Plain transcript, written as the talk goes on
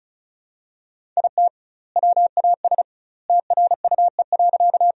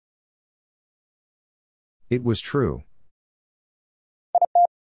It was true.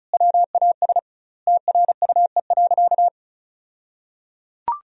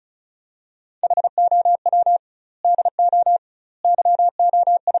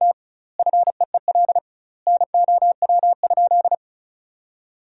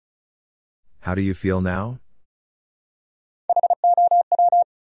 How do you feel now?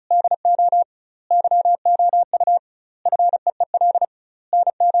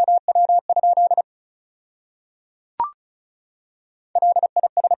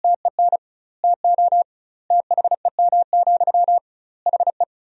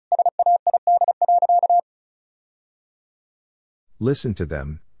 Listen to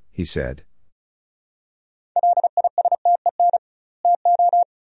them, he said.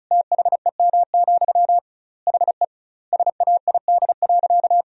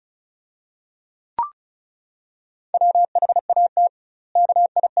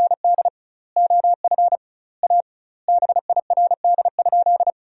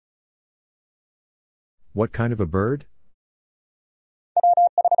 What kind of a bird?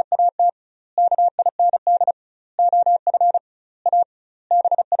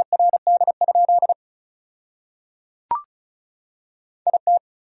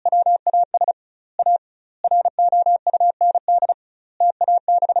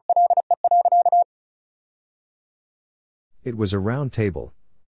 It was a round table.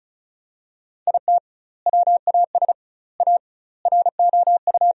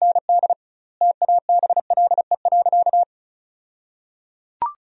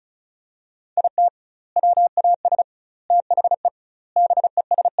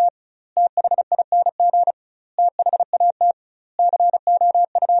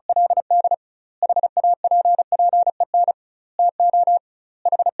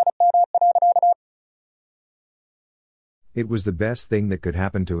 It was the best thing that could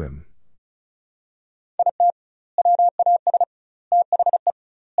happen to him.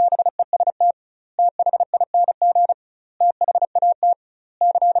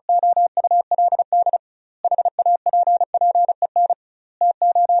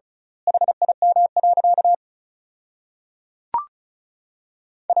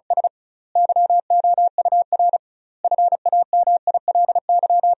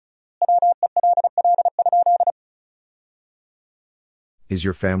 Is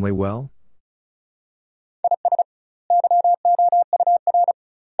your family well?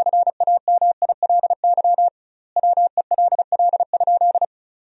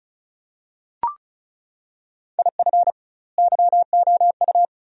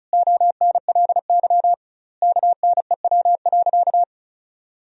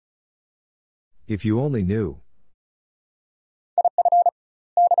 If you only knew.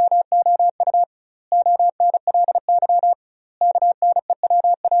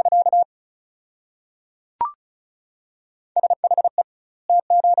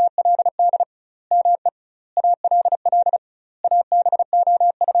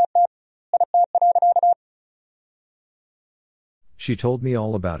 She told me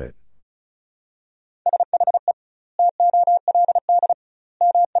all about it.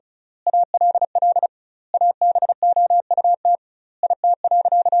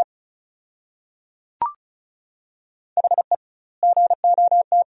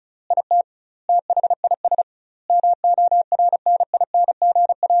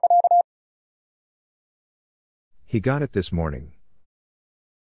 He got it this morning.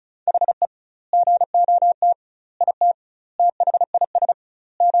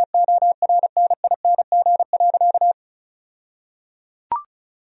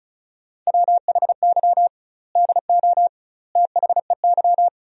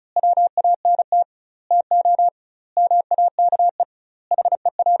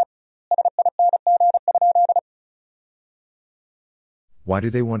 Why do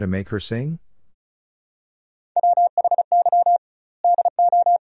they want to make her sing?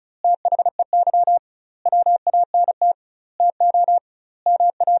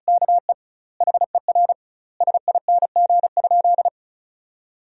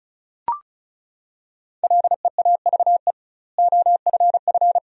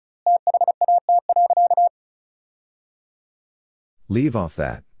 Leave off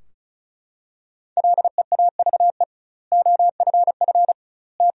that.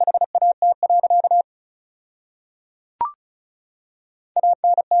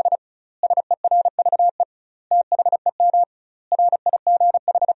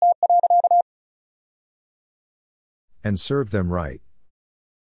 And serve them right.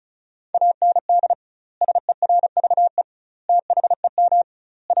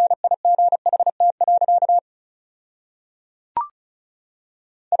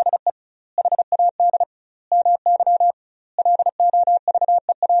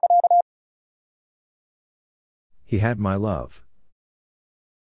 He had my love.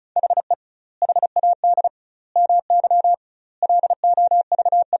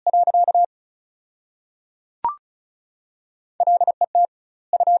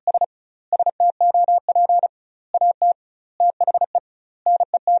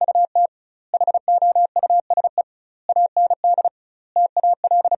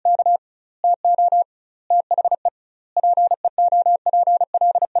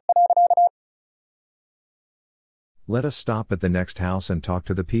 Let us stop at the next house and talk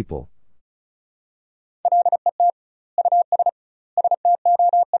to the people.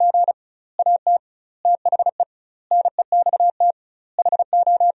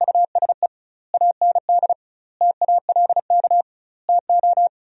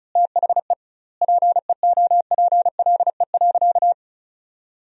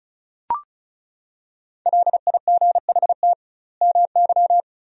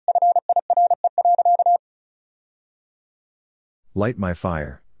 Light my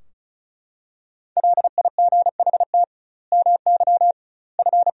fire.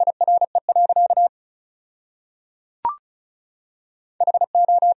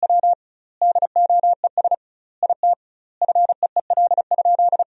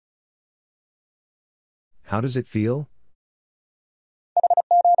 How does it feel?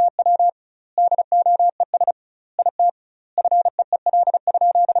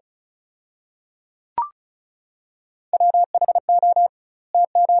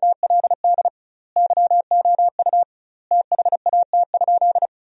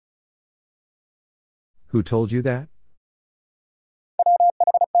 Who told you that?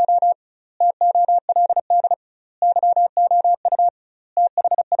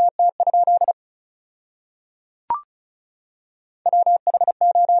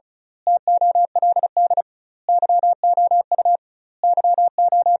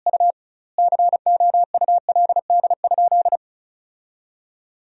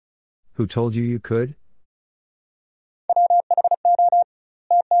 Who told you you could?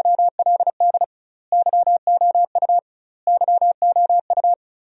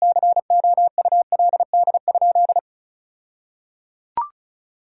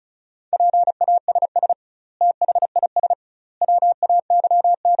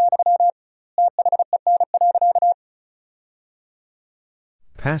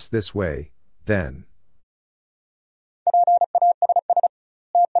 Pass this way, then.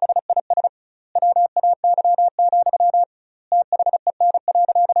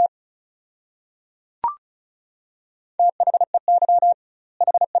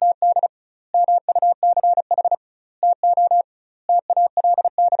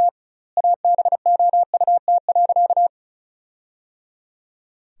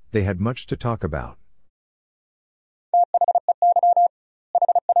 They had much to talk about.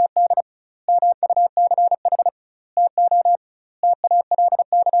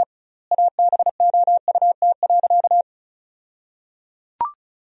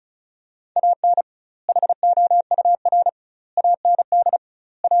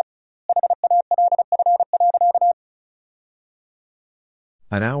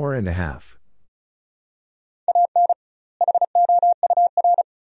 An hour and a half.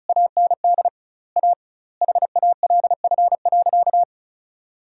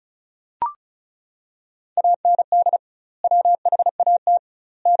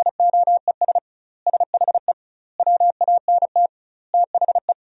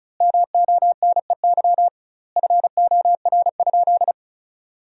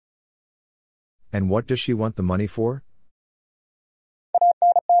 And what does she want the money for?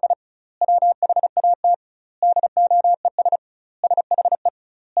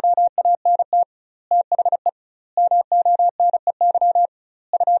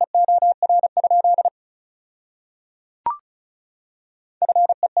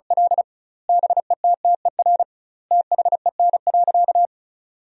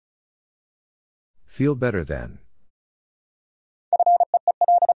 Feel better then.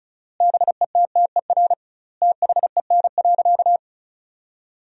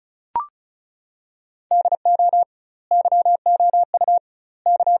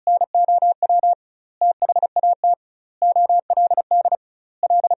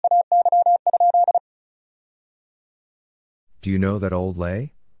 Do you know that old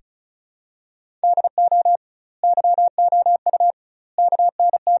lay?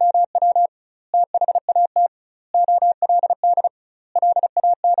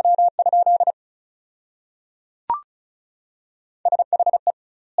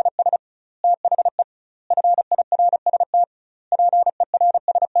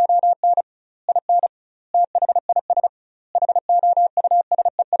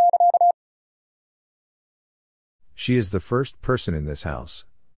 She is the first person in this house.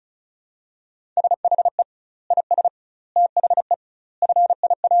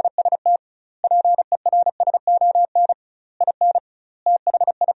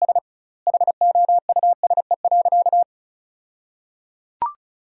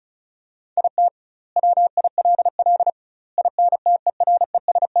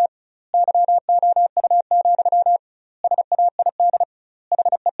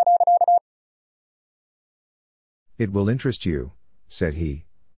 It will interest you, said he.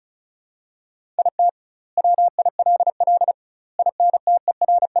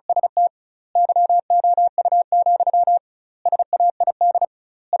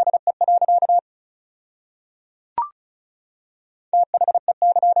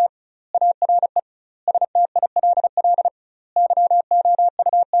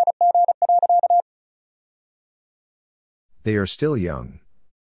 They are still young.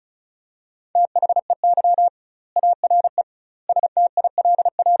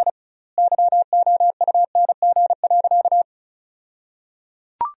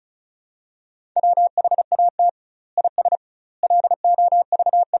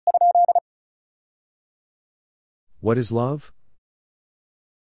 What is love?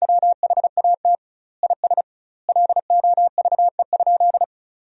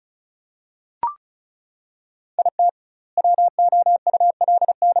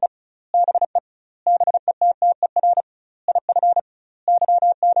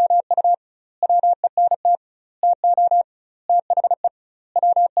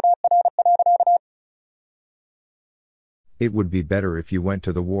 It would be better if you went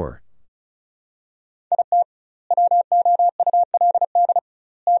to the war.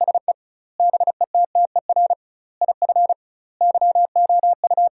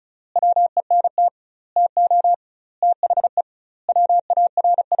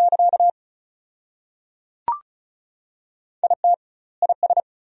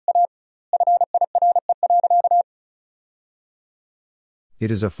 It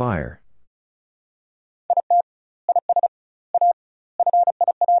is a fire.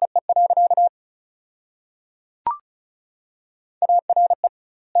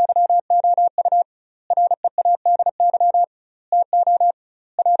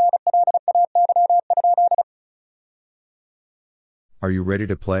 Are you ready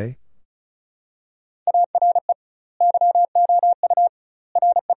to play?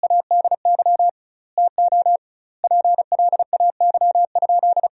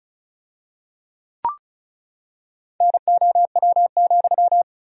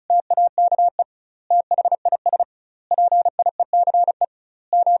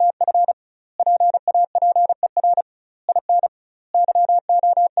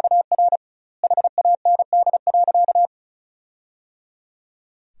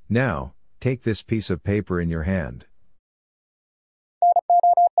 Now, take this piece of paper in your hand.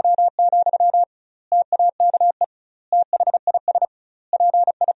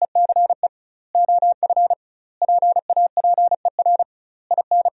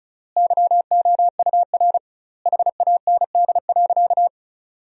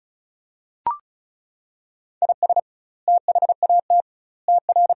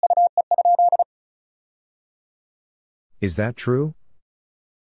 Is that true?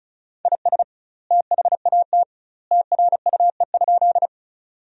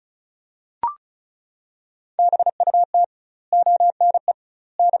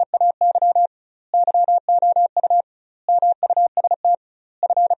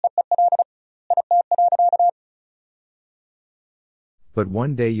 But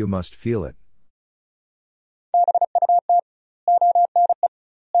one day you must feel it.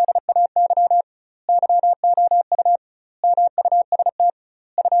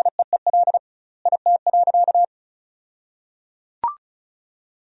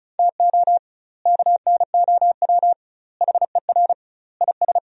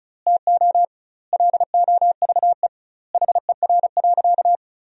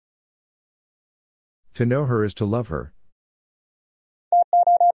 To know her is to love her.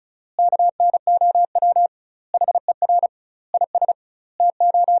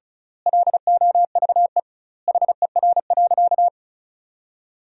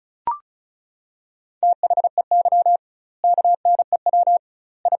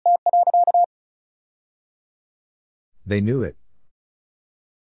 They knew it.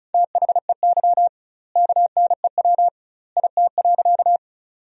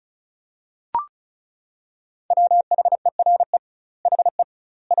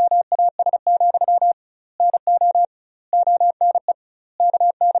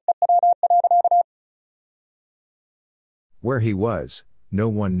 Where he was, no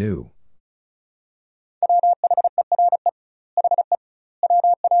one knew.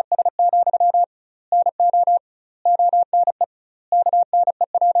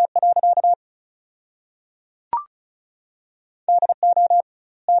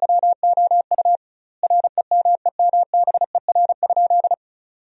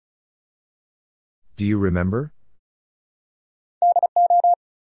 Do you remember?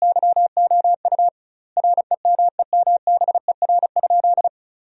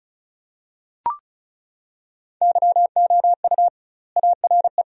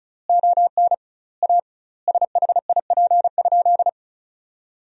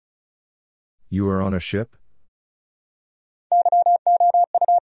 You are on a ship?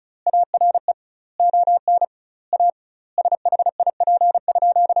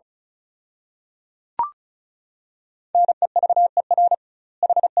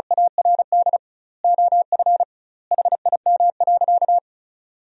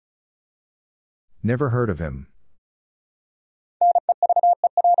 Never heard of him.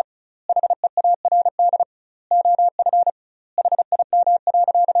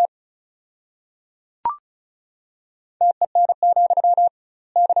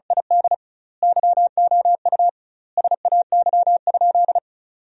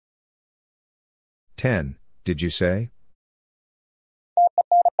 Ten, did you say?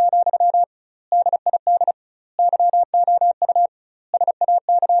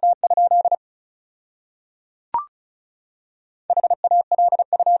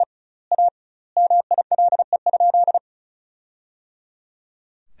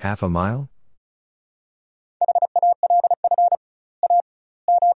 Half a mile?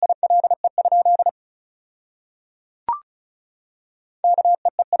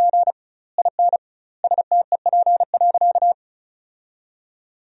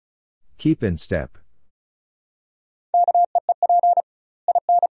 Keep in step.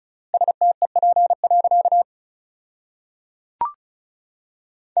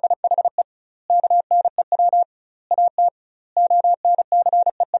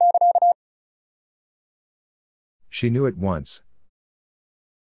 She knew at once.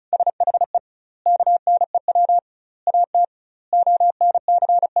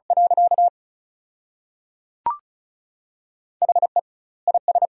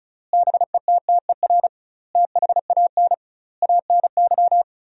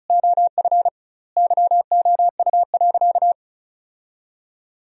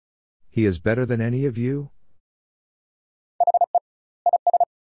 He is better than any of you?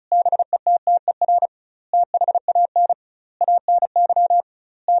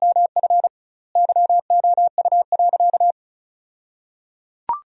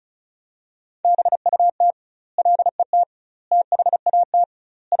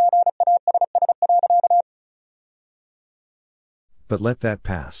 But let that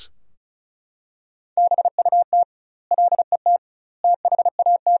pass.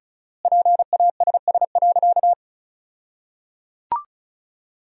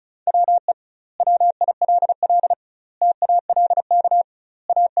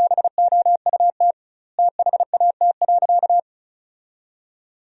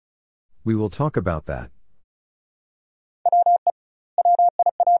 We will talk about that.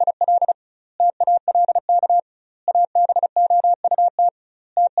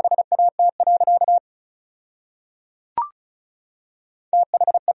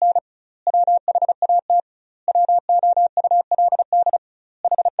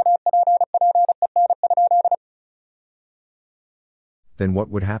 Then what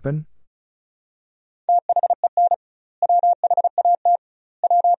would happen?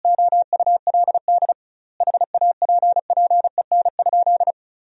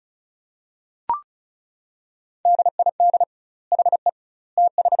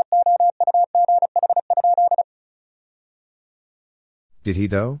 Did he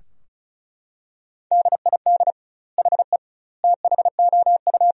though?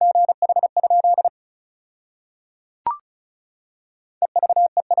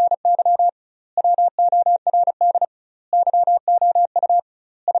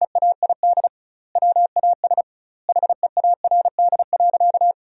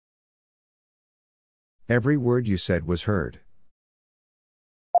 Every word you said was heard.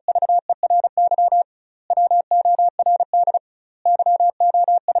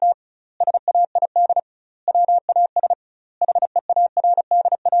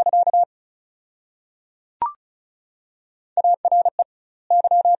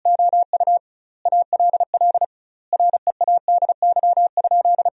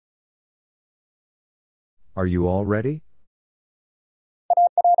 Are you all ready?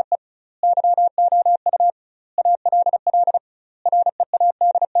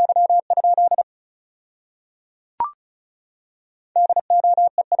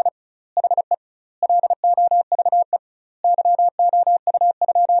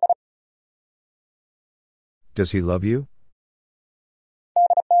 Does he love you?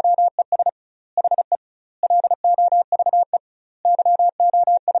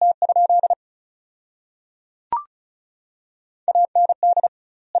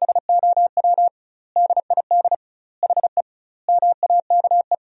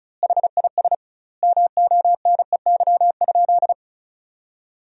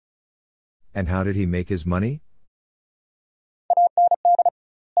 And how did he make his money?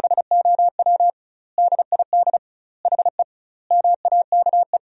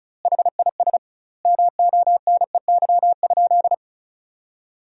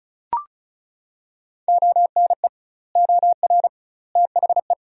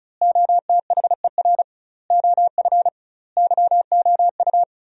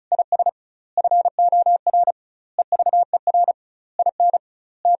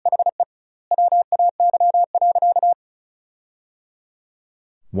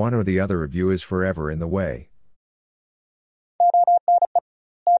 One or the other of you is forever in the way.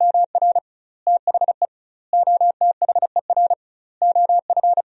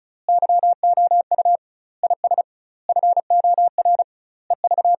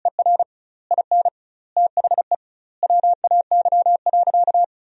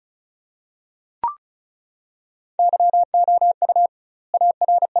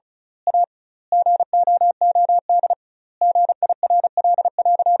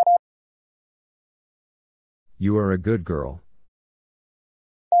 You are a good girl.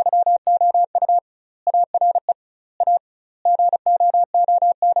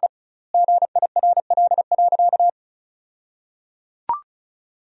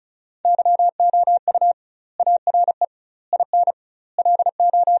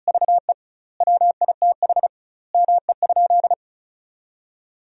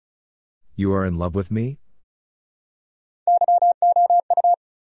 You are in love with me?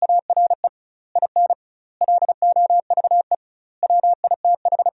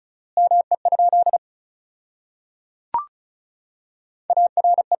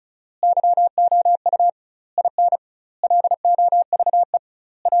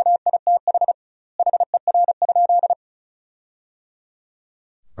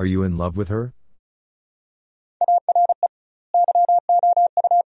 Are you in love with her?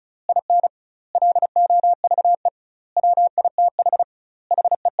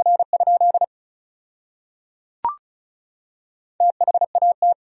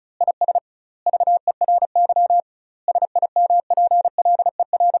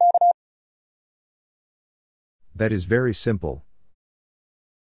 That is very simple.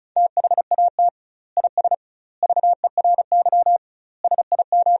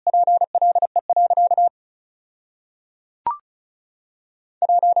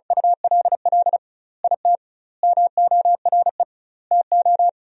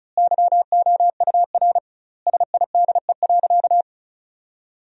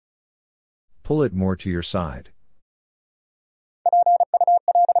 Pull it more to your side.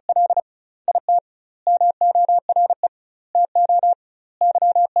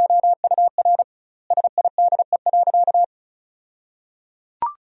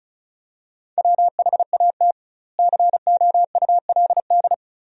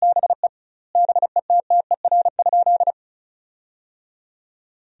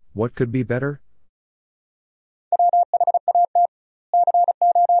 What could be better?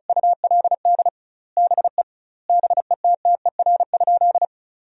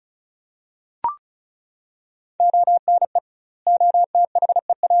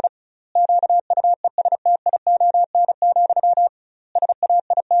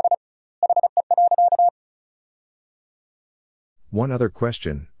 One other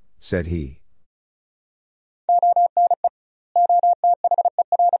question, said he.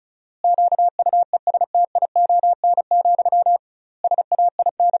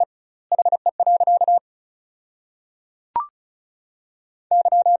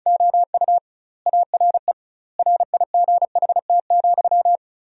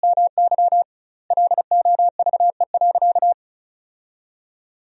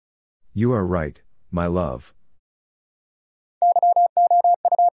 You are right, my love.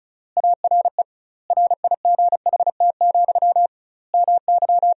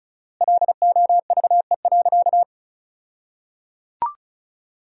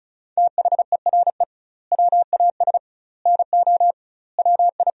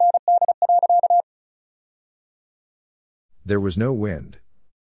 There was no wind.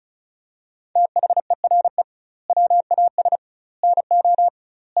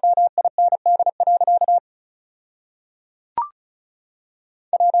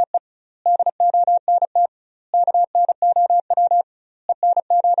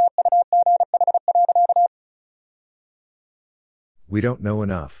 We don't know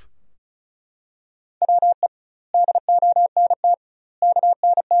enough.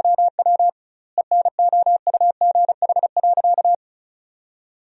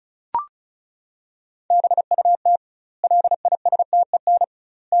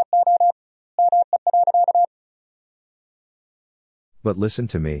 But listen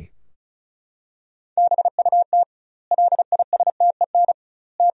to me.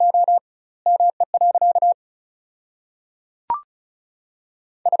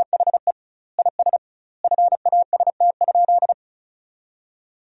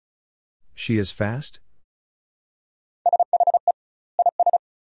 She is fast?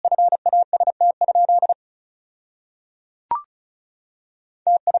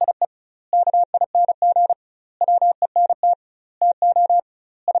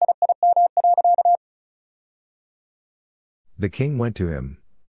 The king went to him.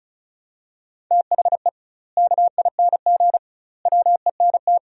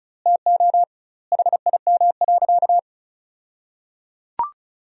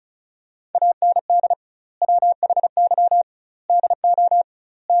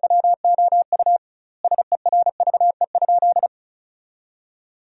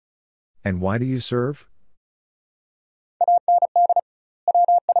 And why do you serve?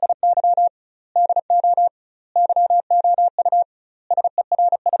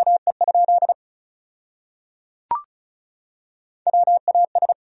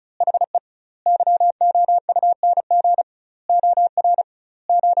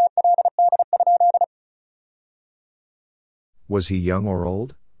 Was he young or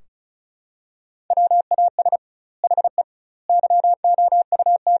old?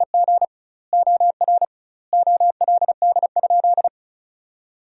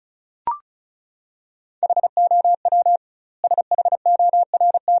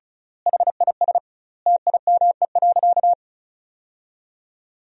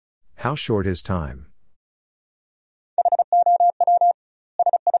 How short his time?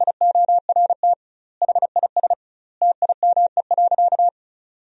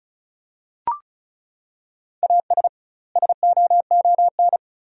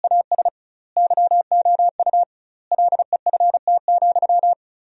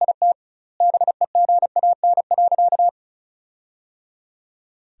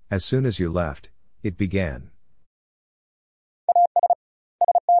 As soon as you left, it began.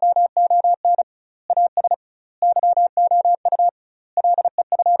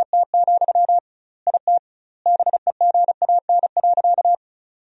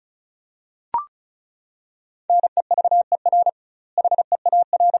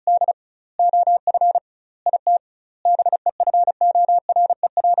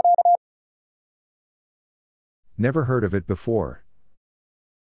 Never heard of it before.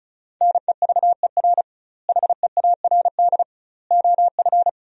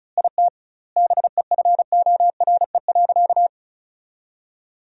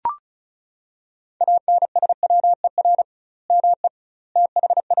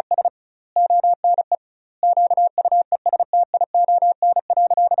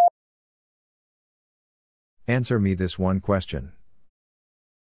 Answer me this one question.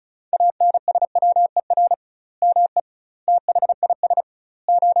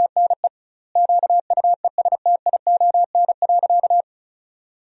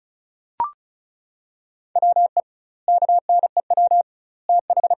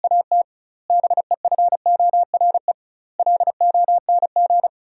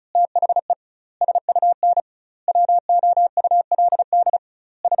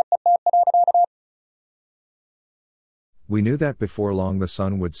 We knew that before long the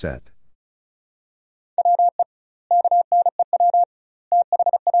sun would set.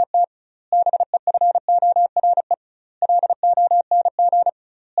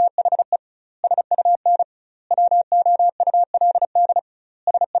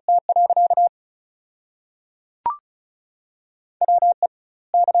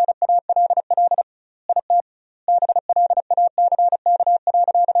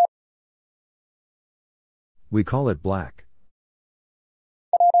 We call it black.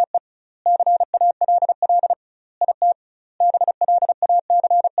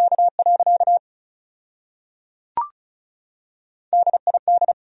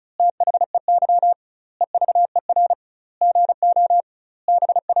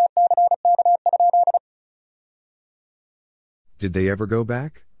 Did they ever go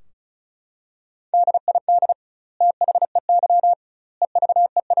back?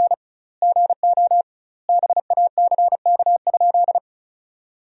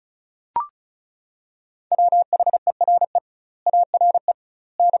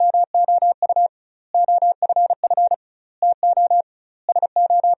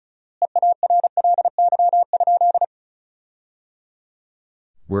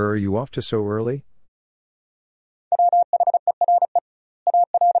 Where are you off to so early?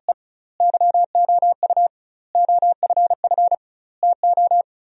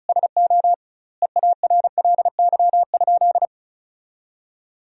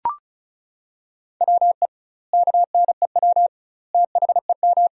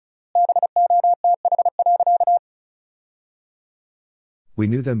 We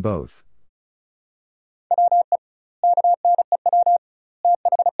knew them both.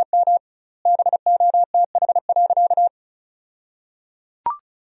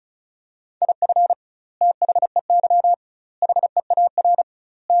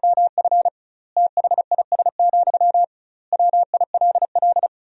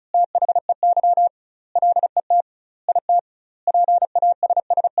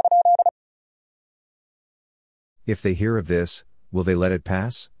 If they hear of this, will they let it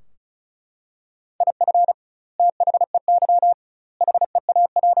pass?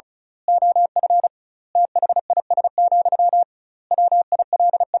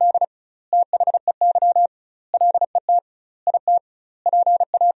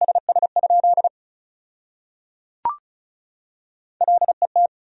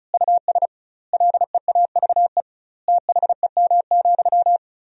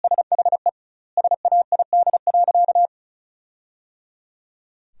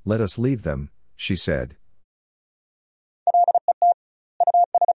 Let us leave them, she said.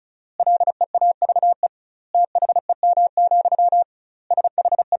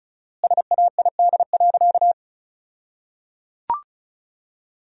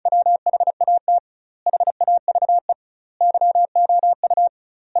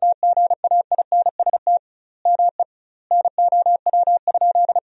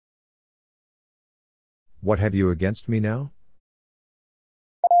 What have you against me now?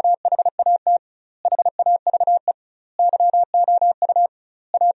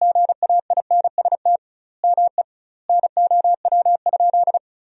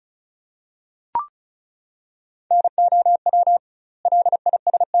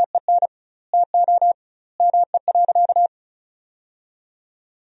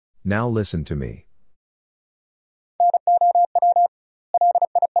 Now listen to me.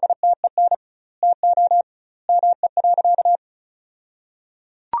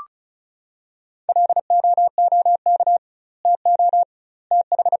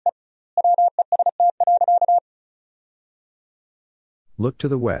 Look to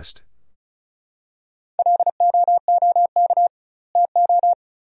the west.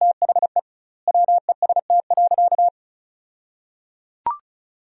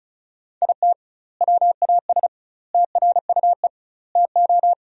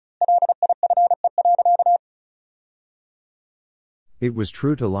 It was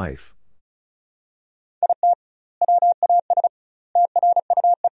true to life.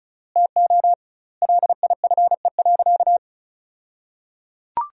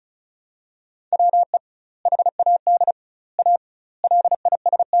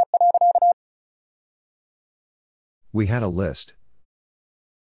 We had a list.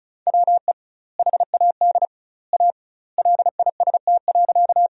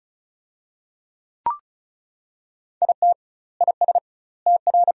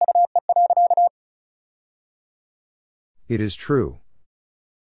 It is true.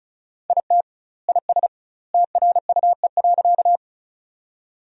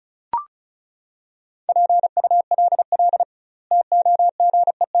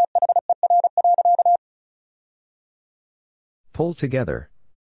 Pull together.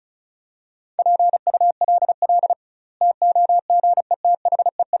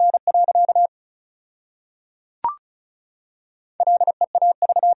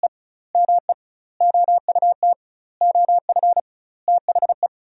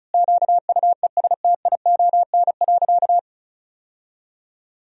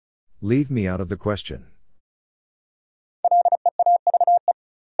 Leave me out of the question.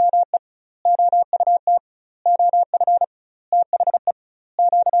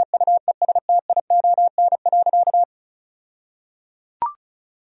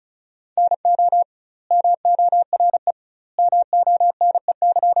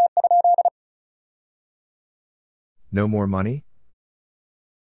 No more money?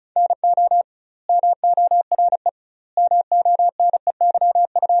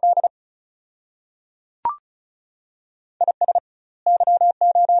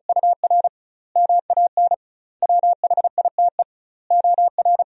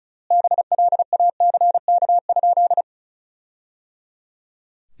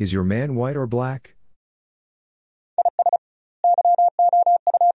 Is your man white or black?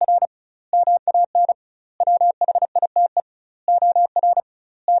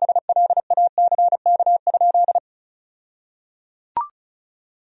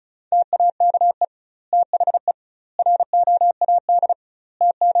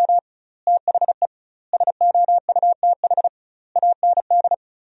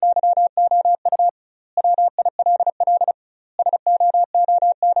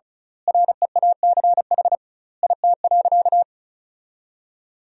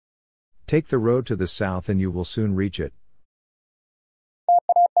 Take the road to the south and you will soon reach it.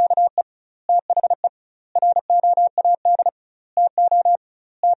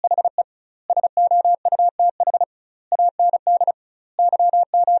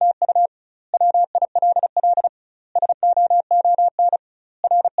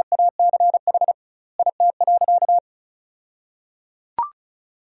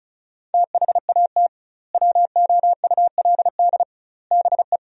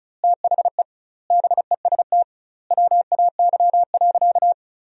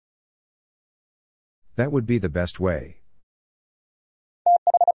 That would be the best way.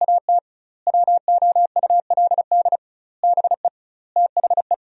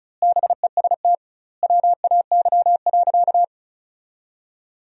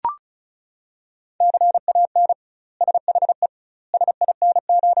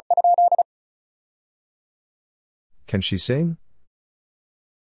 Can she sing?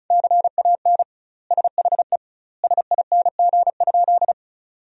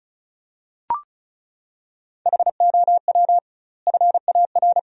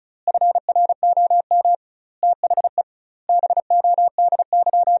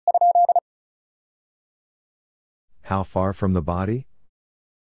 How far from the body?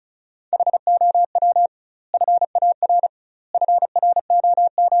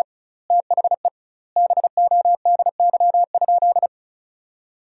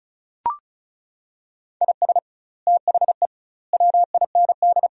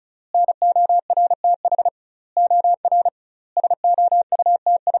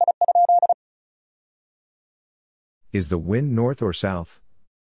 Is the wind north or south?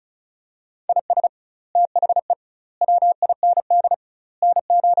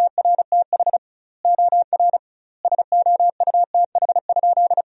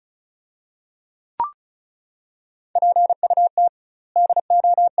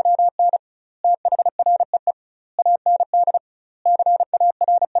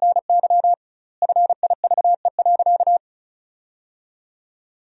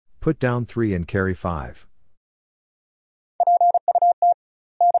 Put down 3 and carry 5.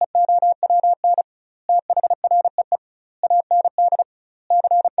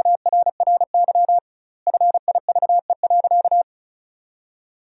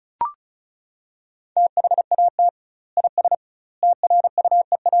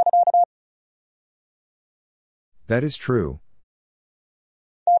 That is true.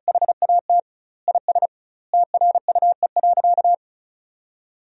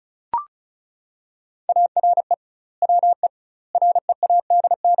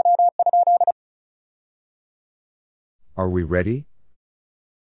 Are we ready?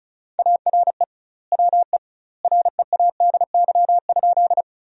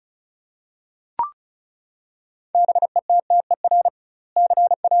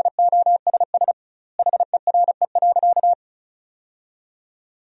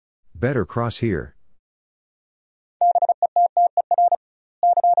 Better cross here.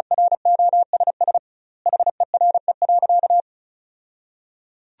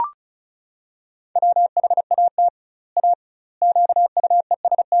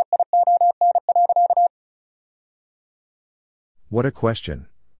 What a question.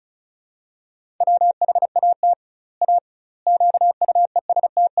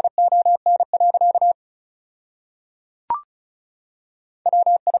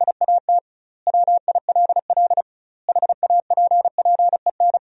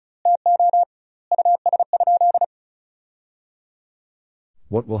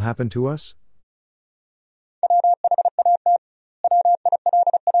 What will happen to us?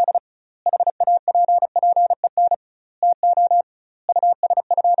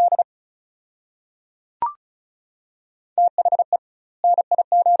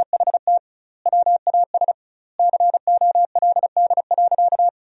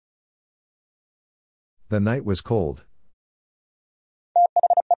 The night was cold.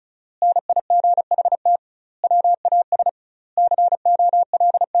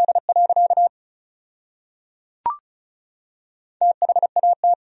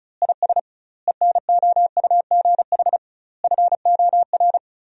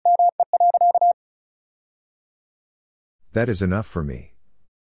 That is enough for me.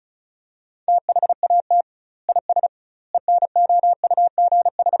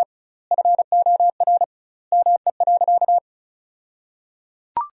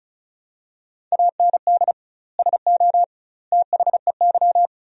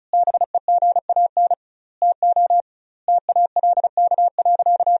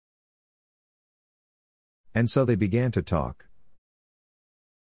 And so they began to talk.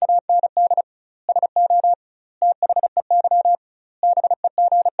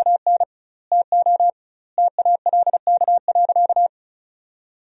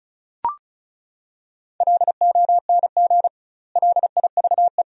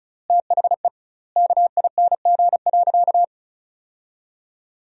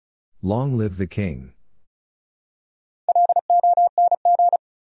 Long live the king.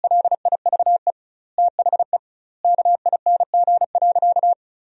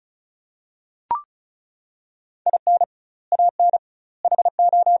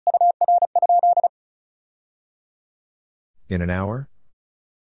 In an hour?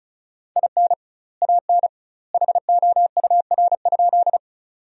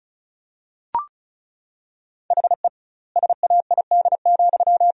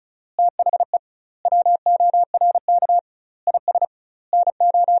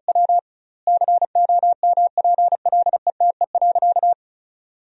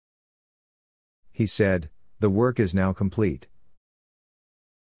 He said, "The work is now complete."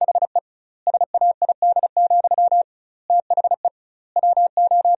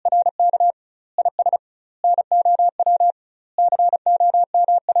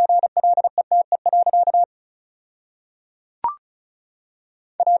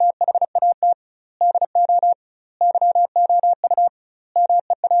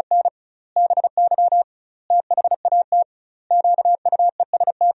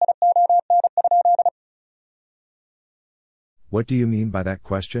 What do you mean by that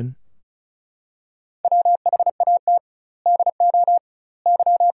question?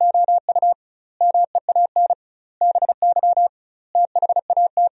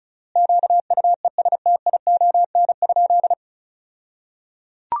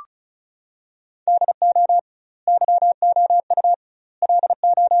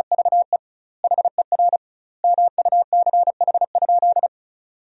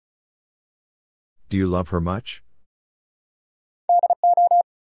 Do you love her much?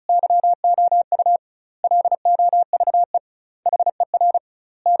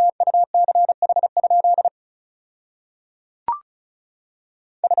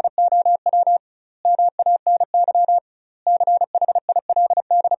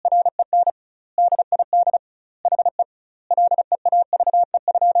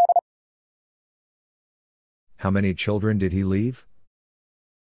 How many children did he leave?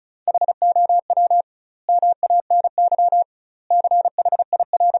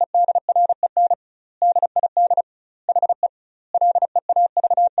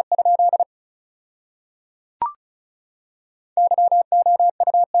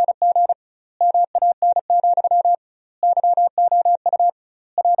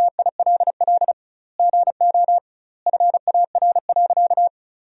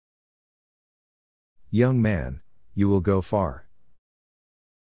 Young man, you will go far.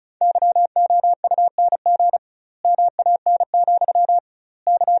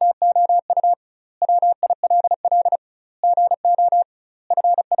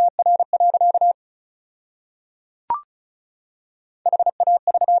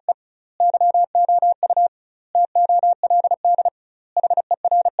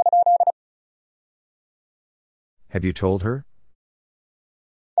 Have you told her?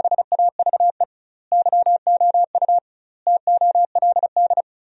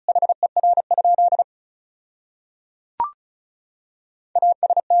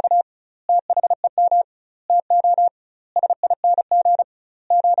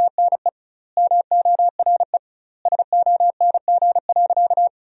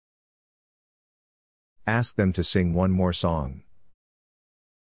 Ask them to sing one more song.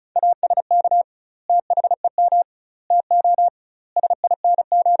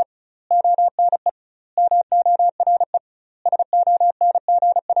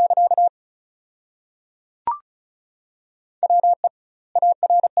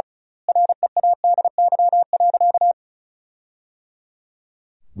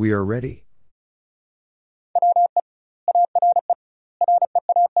 We are ready.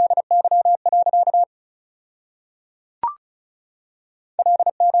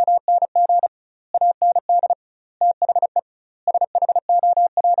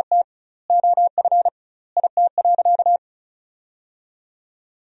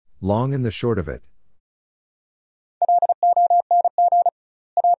 Long and the short of it.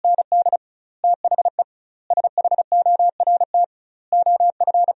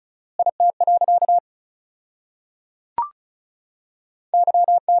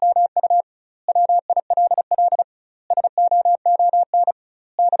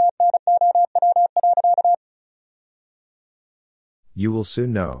 You will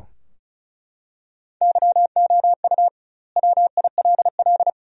soon know.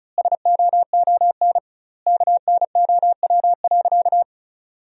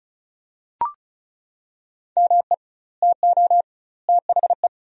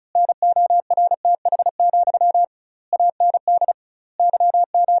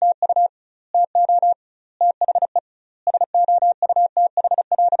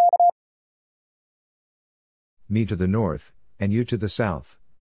 Me to the north, and you to the south.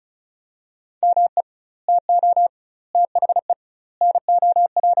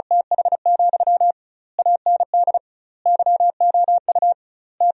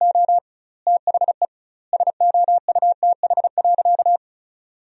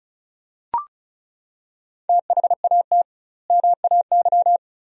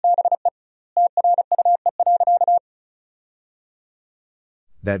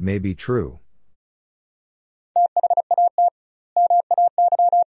 That may be true.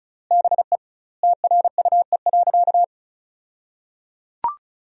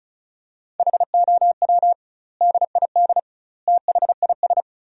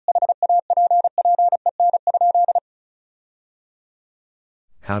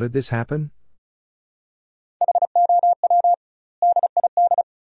 How did this happen?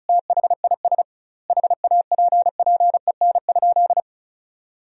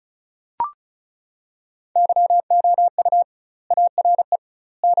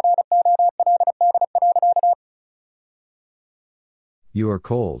 You are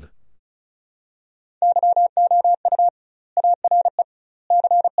cold.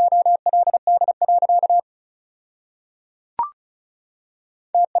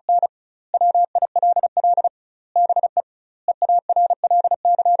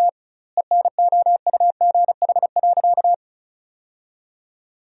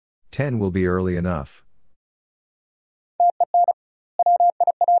 Ten will be early enough.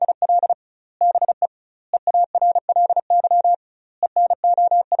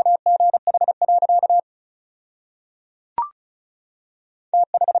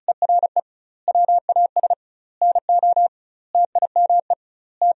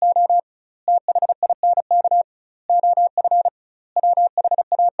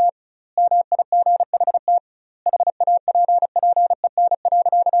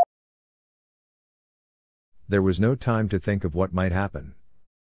 There was no time to think of what might happen.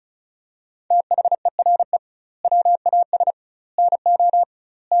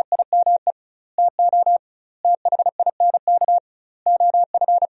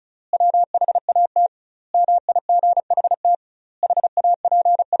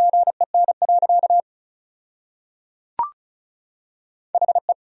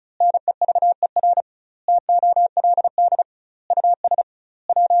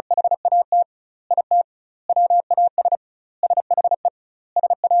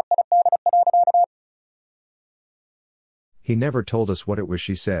 He never told us what it was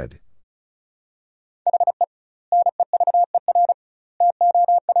she said.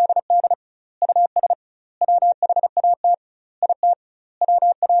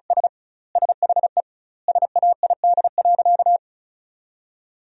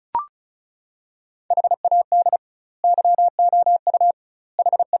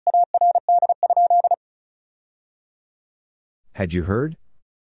 Had you heard?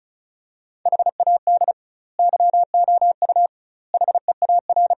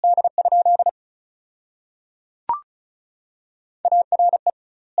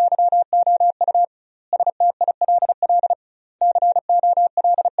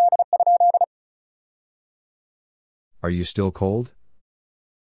 Are you still cold?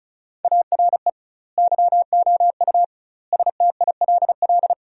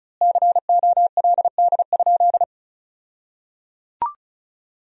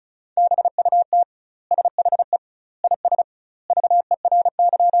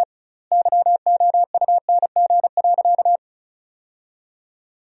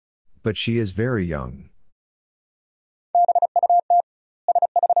 But she is very young.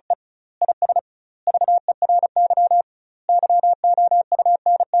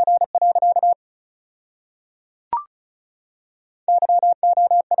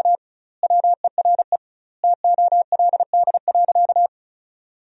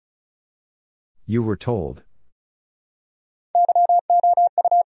 You were told.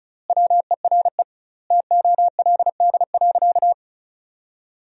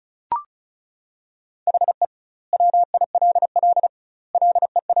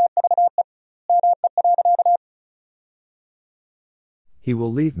 He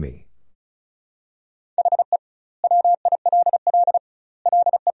will leave me.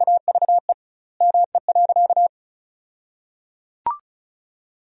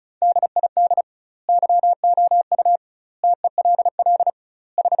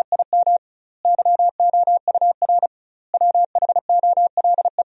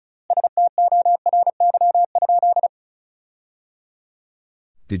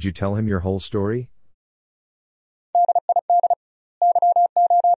 Did you tell him your whole story?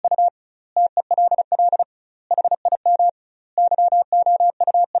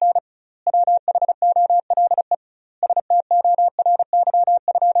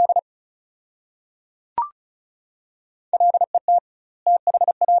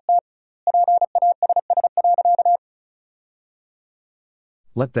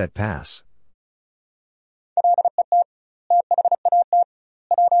 Let that pass.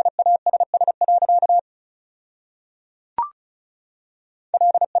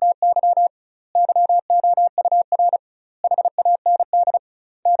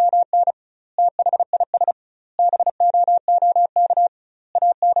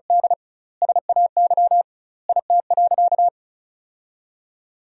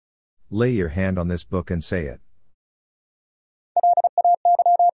 Lay your hand on this book and say it.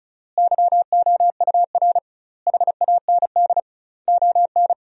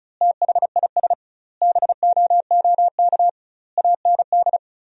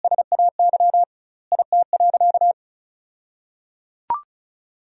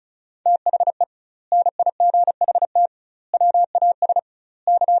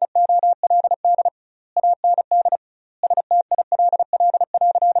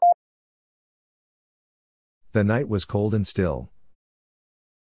 The night was cold and still.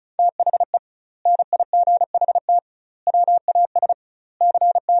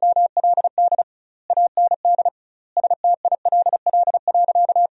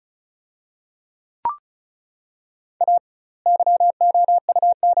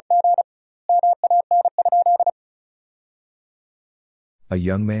 A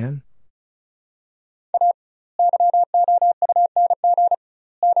young man?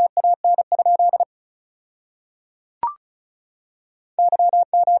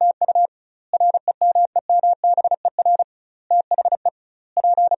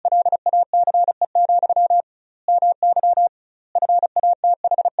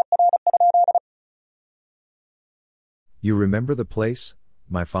 You remember the place,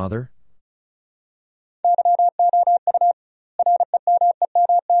 my father?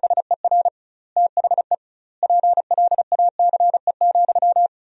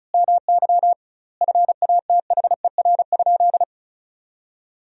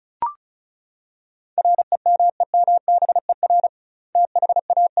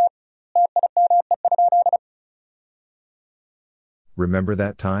 Remember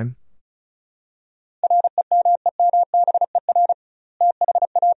that time?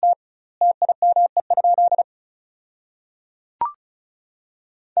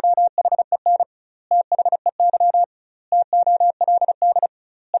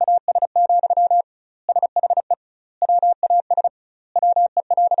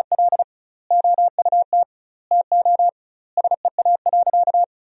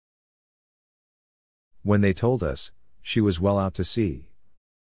 When they told us, she was well out to sea.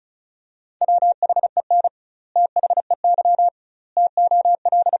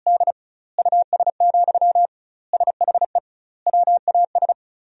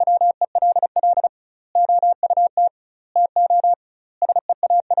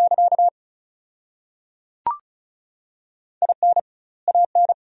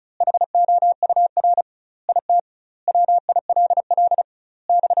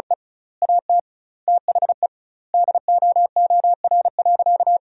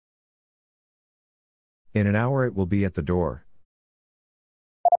 In an hour it will be at the door.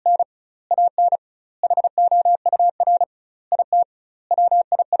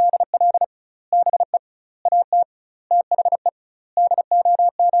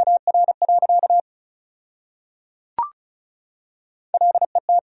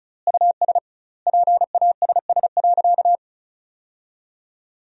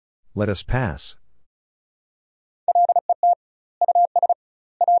 Let us pass.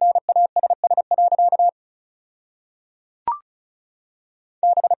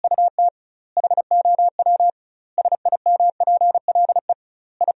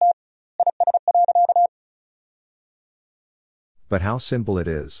 But how simple it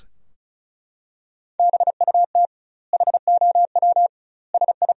is.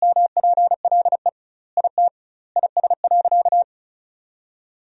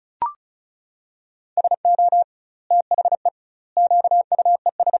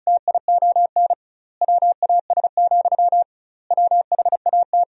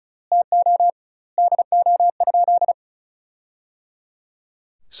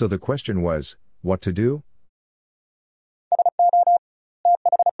 So the question was, what to do?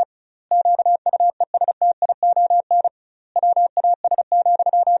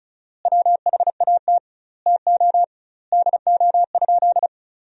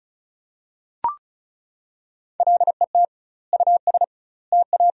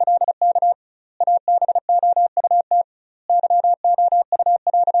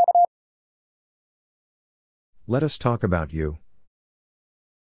 Let us talk about you.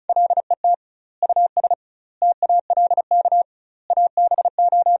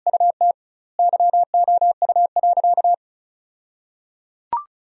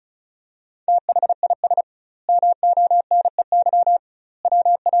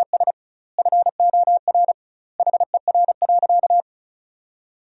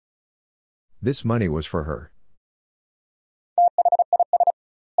 This money was for her.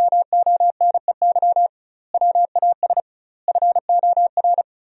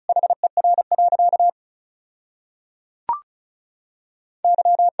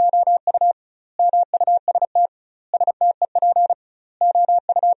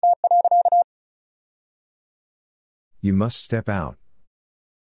 You must step out.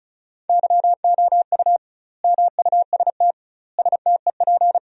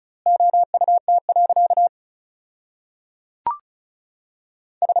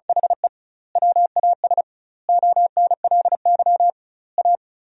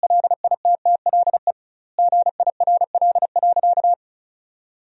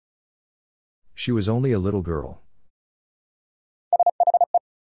 She was only a little girl.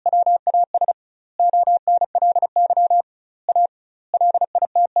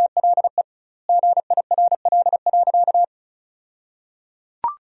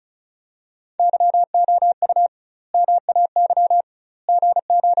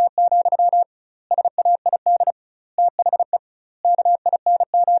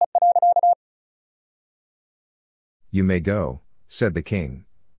 You may go, said the king.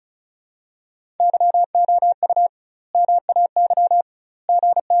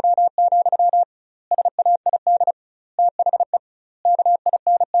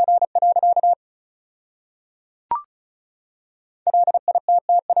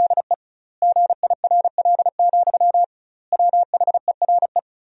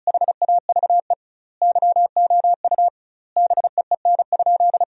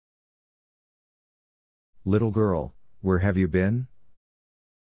 Little girl, where have you been?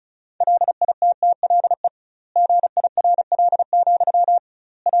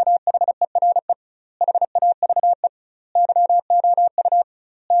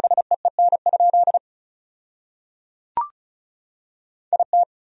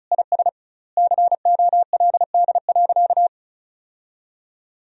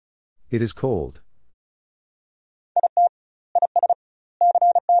 It is cold.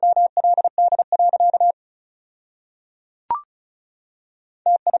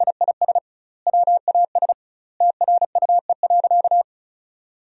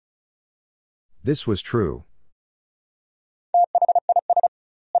 This was true.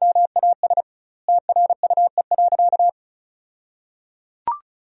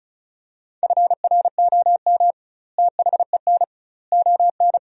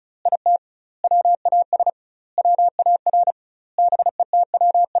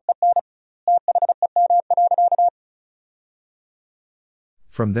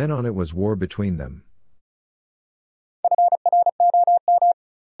 From then on it was war between them.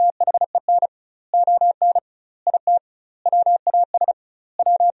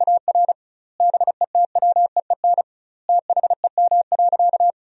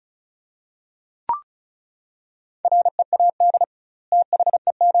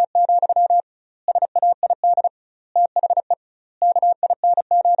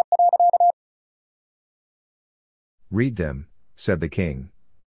 Read them, said the king.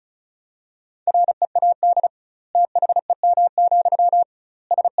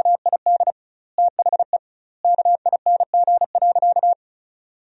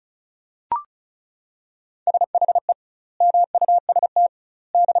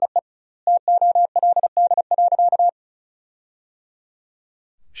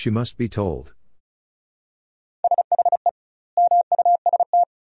 She must be told.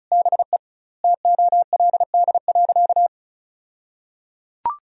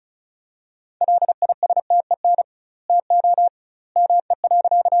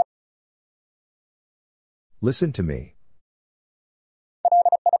 Listen to me.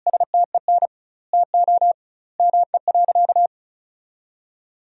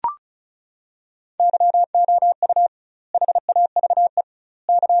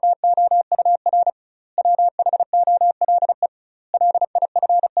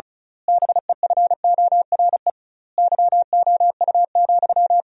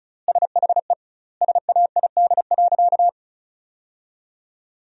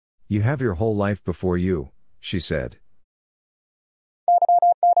 You have your whole life before you, she said.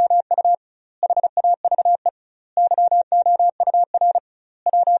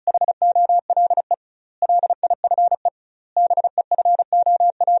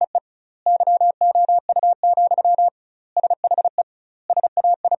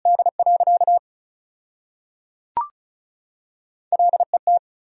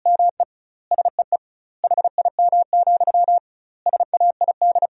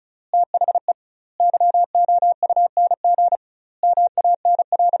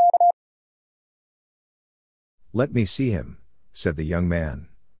 Let me see him, said the young man.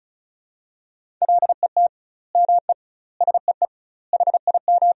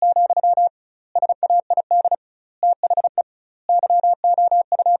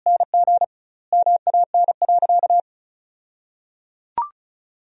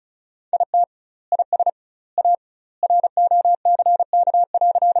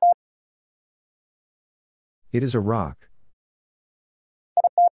 It is a rock.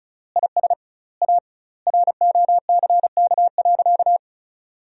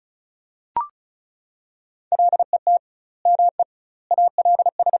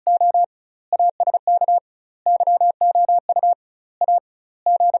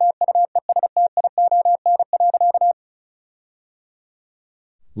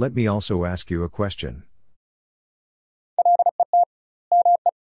 Let me also ask you a question.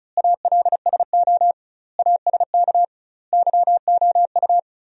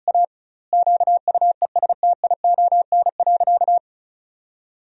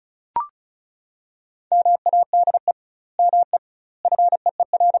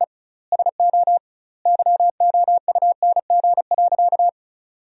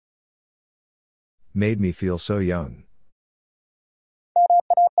 Made me feel so young.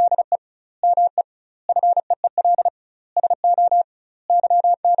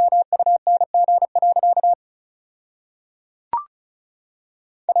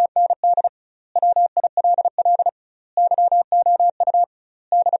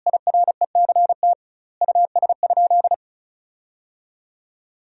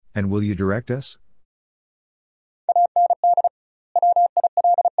 And will you direct us?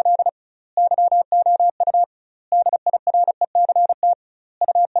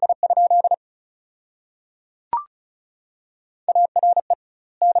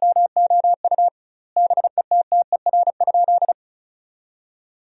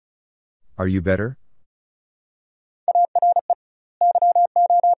 Are you better?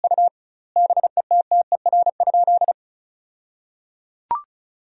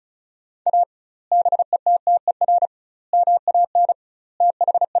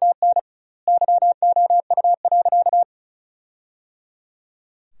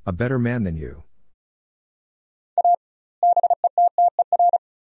 A better man than you.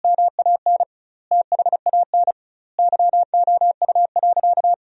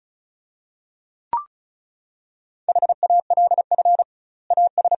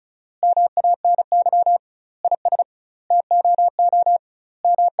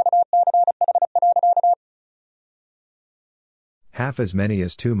 Half as many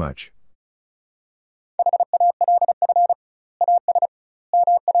as too much.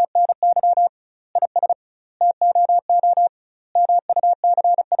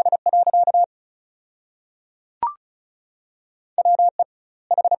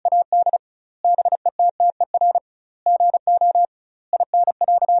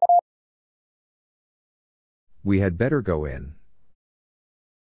 We had better go in.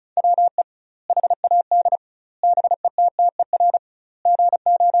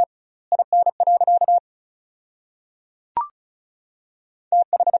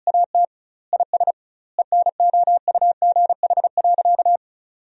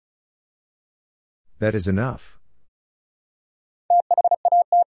 That is enough.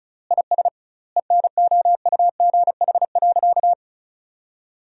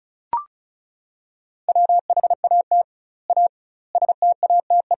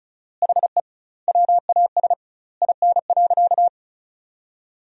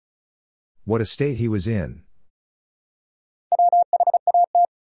 What a state he was in.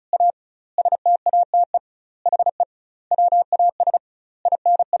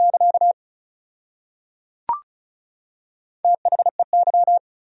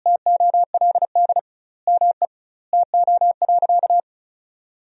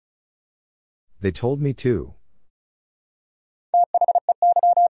 They told me to.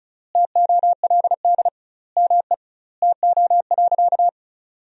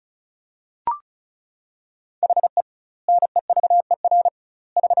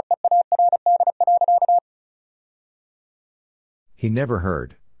 He never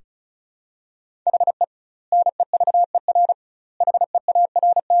heard.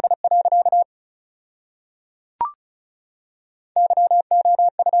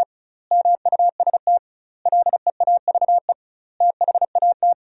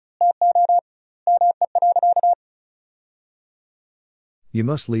 You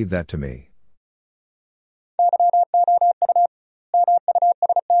must leave that to me.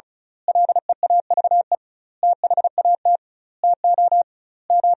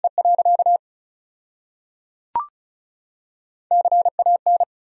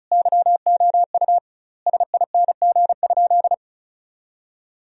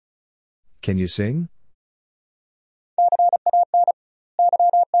 Can you sing?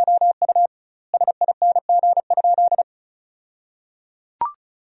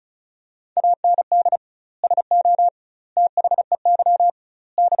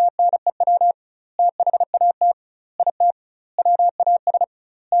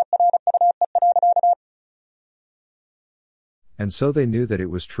 And so they knew that it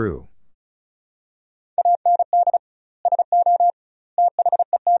was true.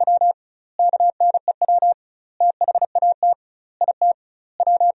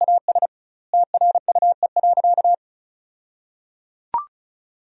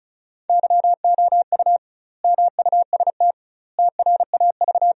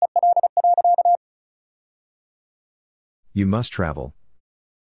 You must travel.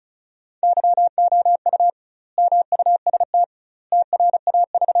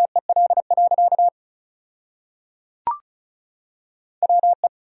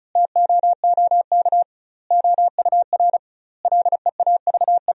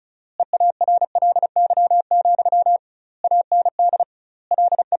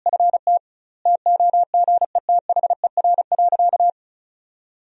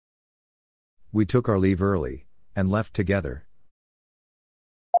 We took our leave early, and left together.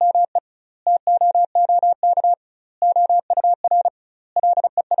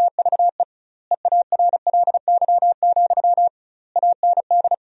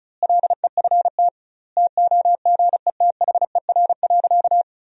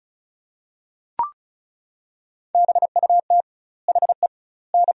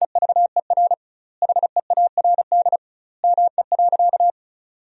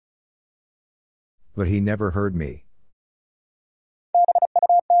 But he never heard me.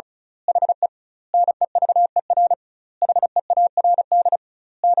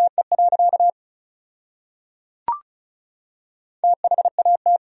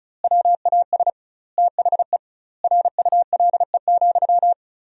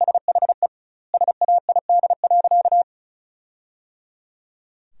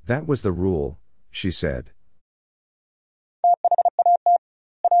 That was the rule, she said.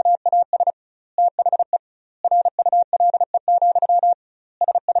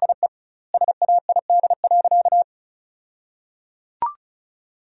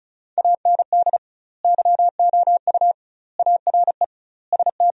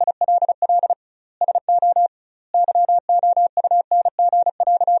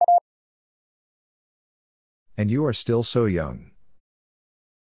 And you are still so young.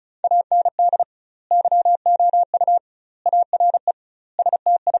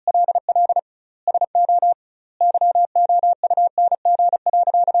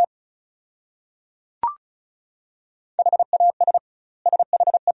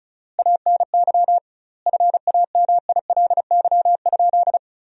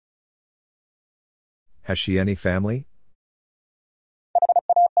 Has she any family?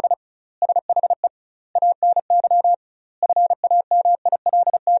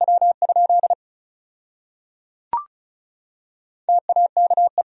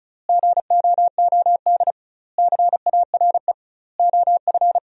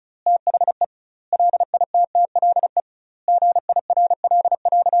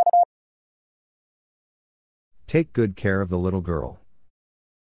 Take good care of the little girl.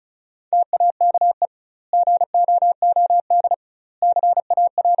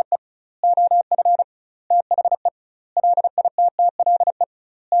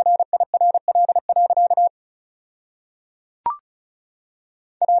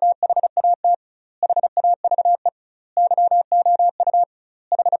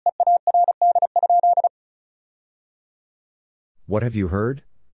 What have you heard?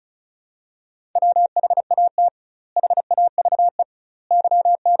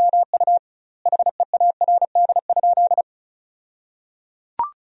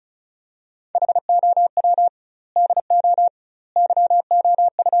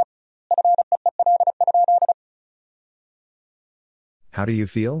 How do you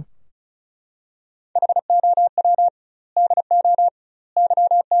feel?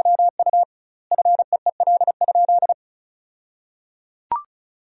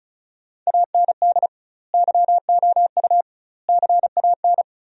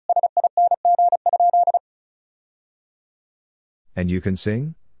 And you can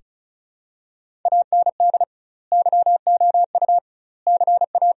sing?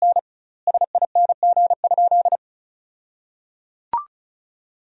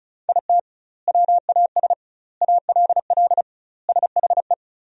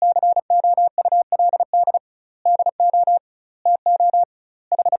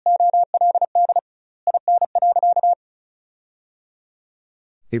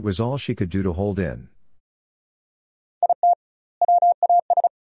 It was all she could do to hold in.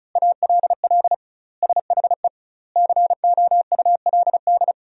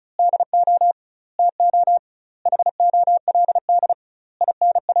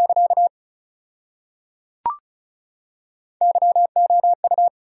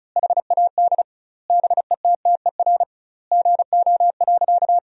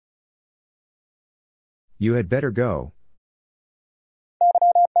 You had better go.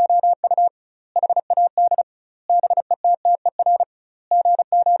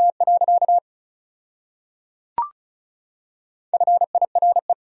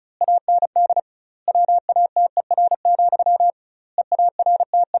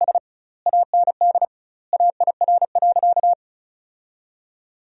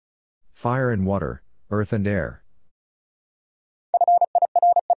 Fire and water, earth and air.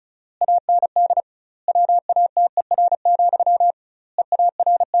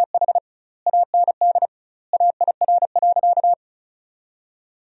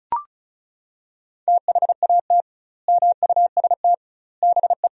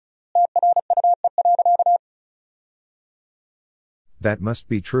 That must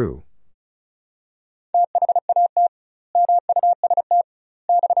be true.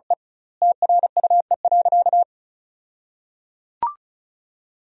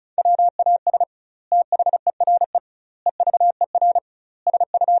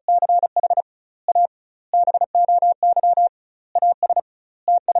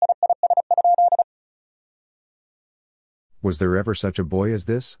 Was there ever such a boy as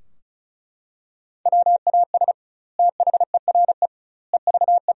this?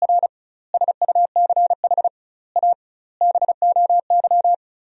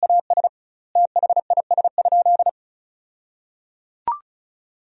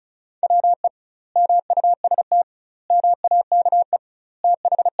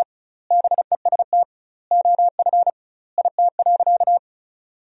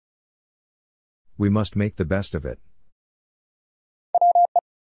 We must make the best of it.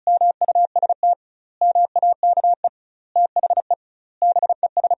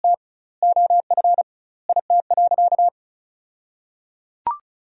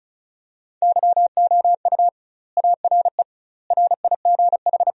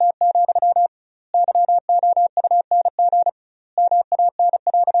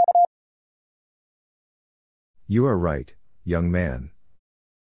 You are right, young man.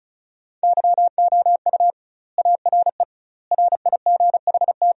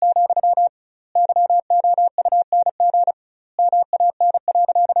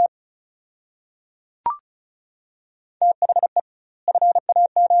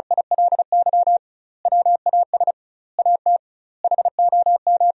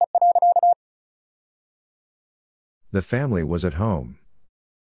 The family was at home.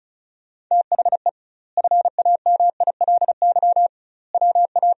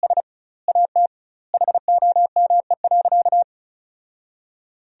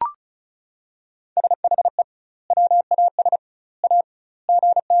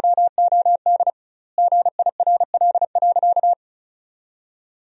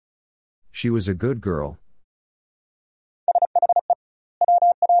 She was a good girl.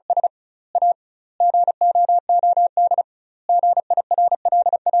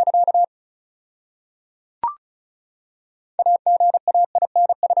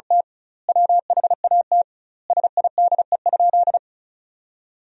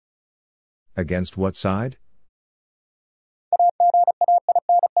 Against what side?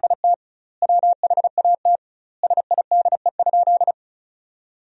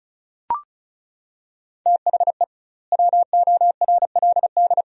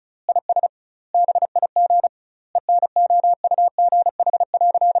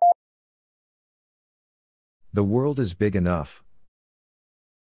 The world is big enough.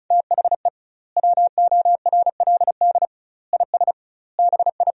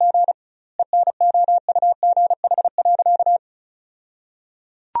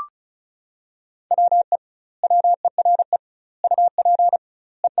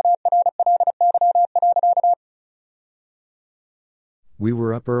 We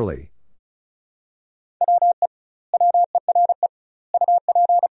were up early.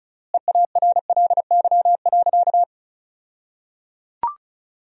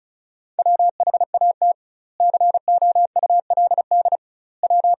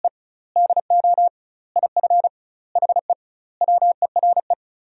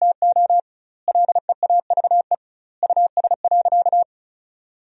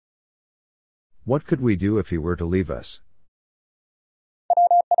 What could we do if he were to leave us?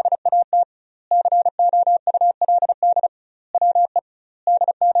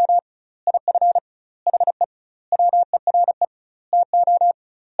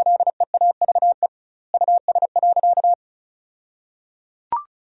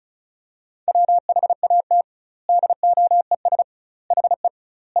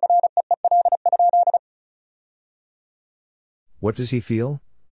 What does he feel?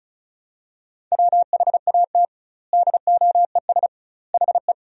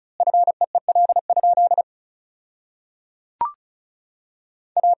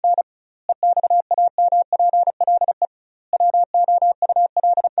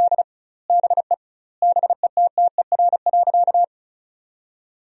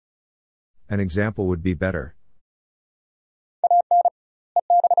 An example would be better.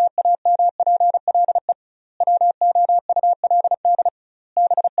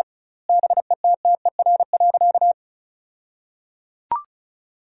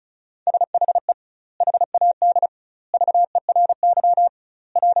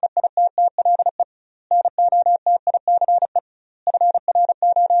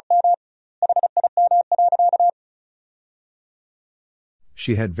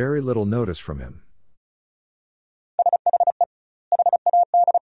 She had very little notice from him.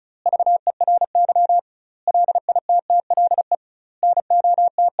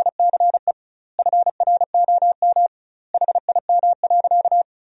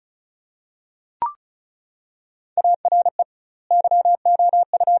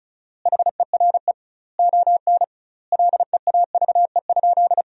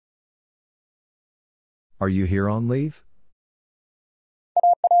 Are you here on leave?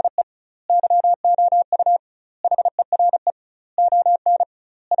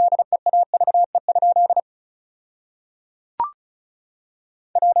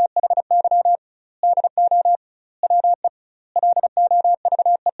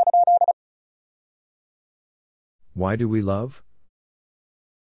 Why do we love?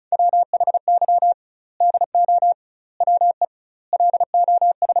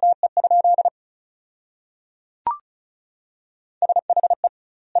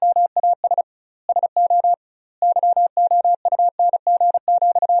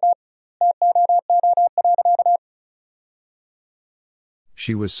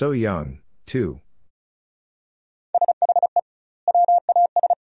 She was so young, too.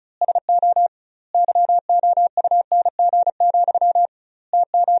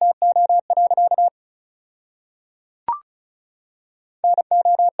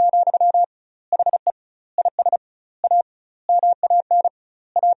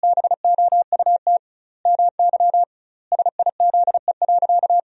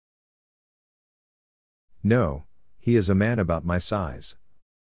 No, he is a man about my size.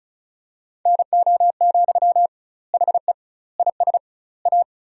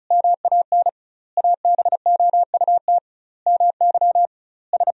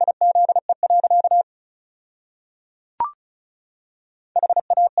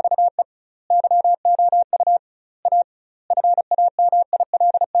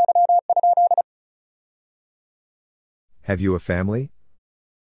 Have you a family?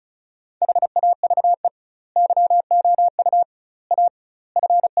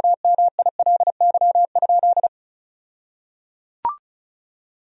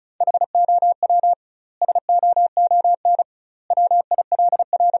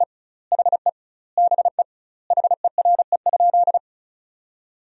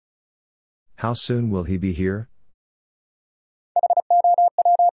 How soon will he be here?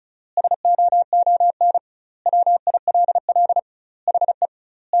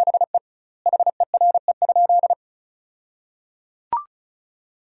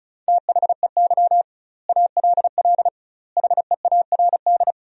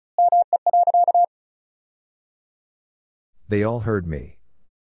 They all heard me.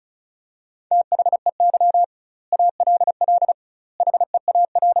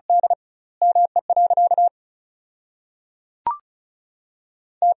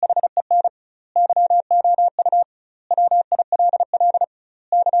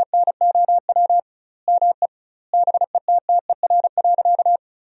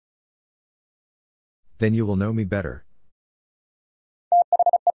 Then you will know me better.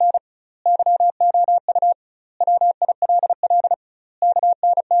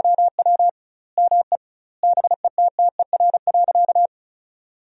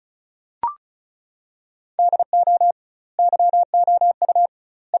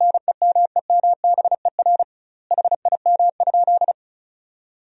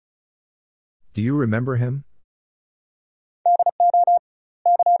 Do you remember him?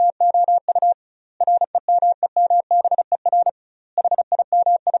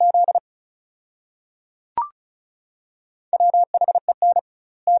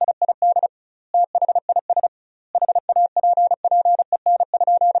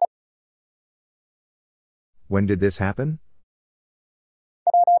 When did this happen?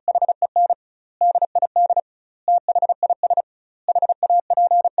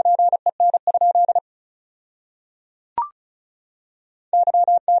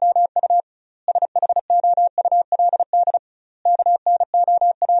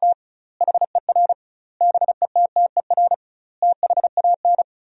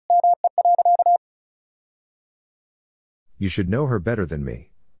 You should know her better than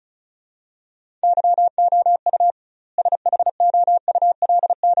me.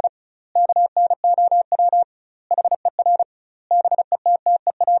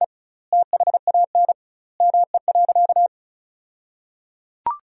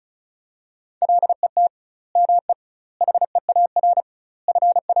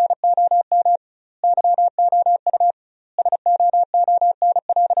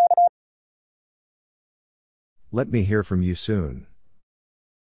 Let me hear from you soon.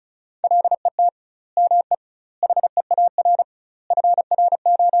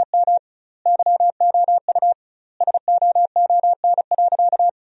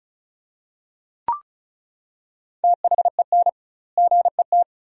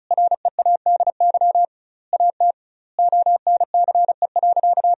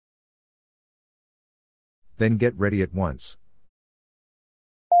 Then get ready at once.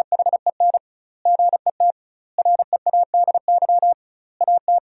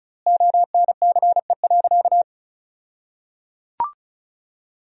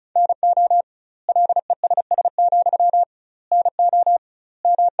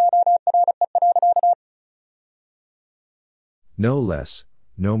 No less,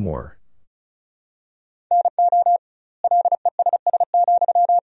 no more.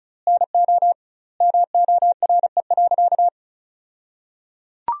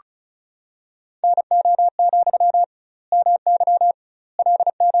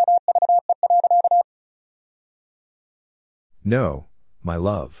 No, my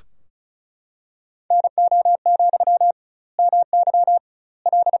love.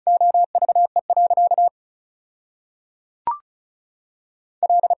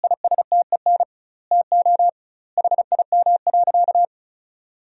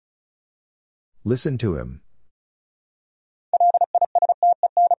 Listen to him.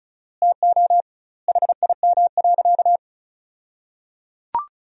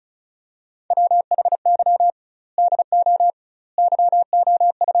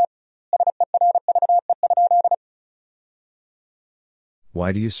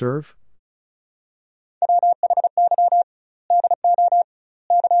 Why do you serve?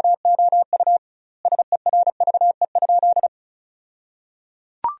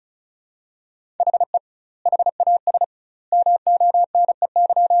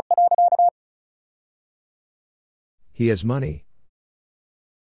 He has money.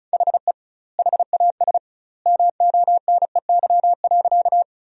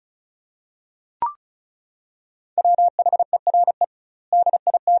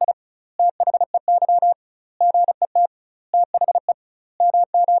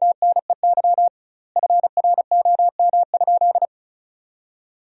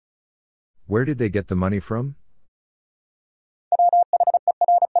 Where did they get the money from?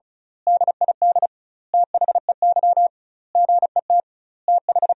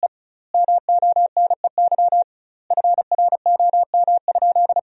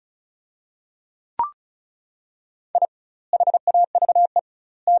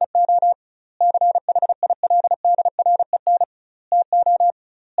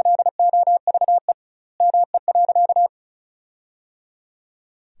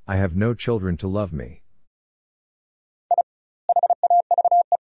 I have no children to love me.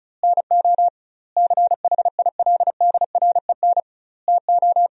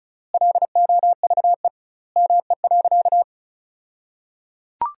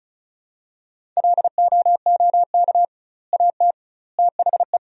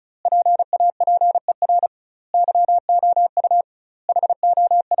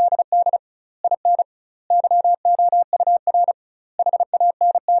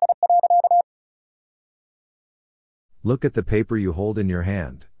 Look at the paper you hold in your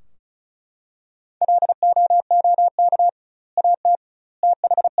hand.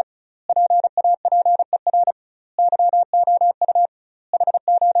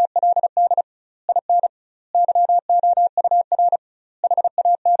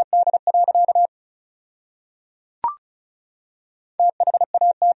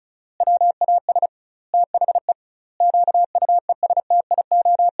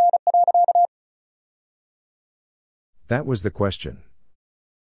 That was the question.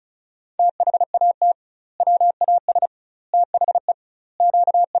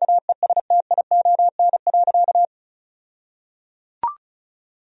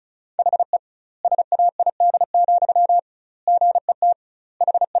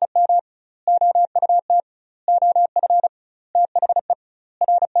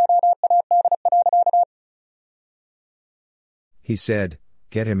 He said,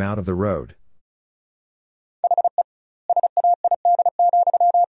 "Get him out of the road."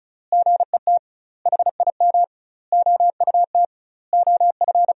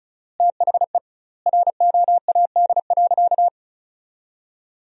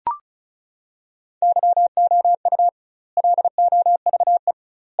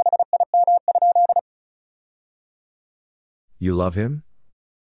 You love him?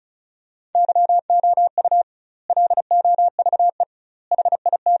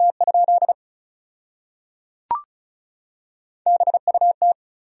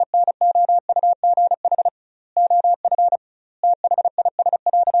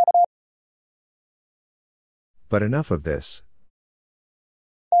 But enough of this.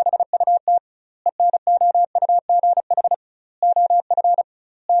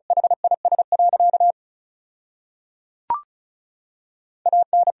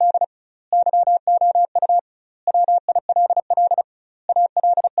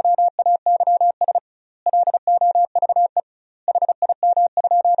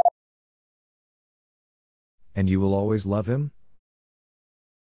 And you will always love him?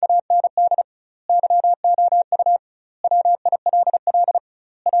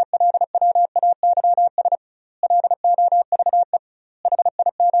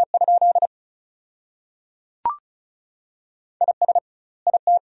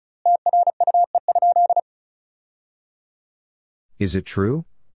 Is it true?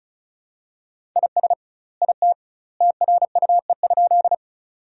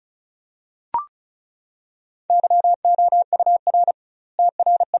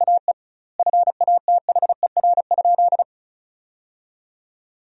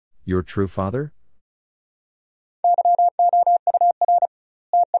 Your true father?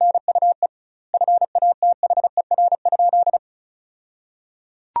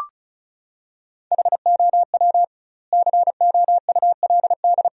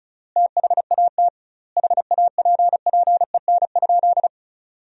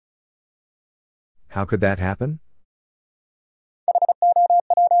 How could that happen?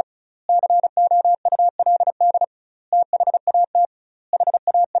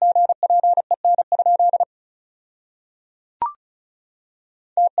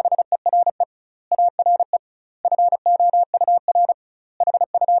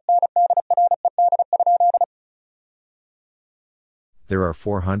 There are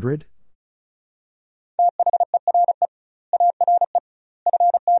 400?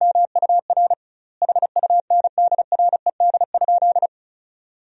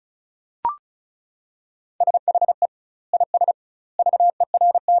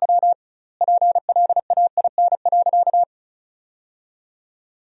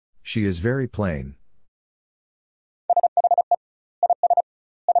 She is very plain.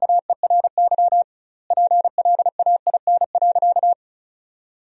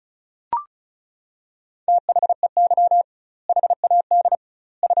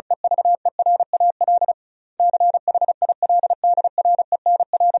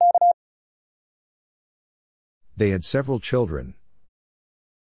 They had several children.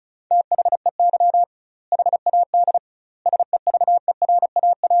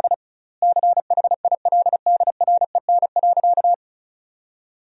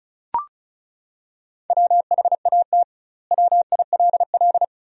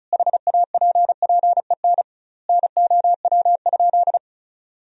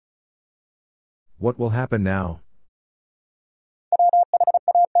 What will happen now?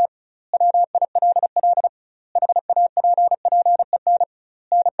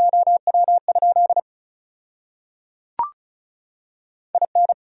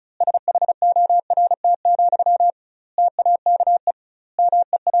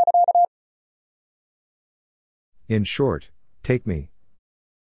 In short, take me.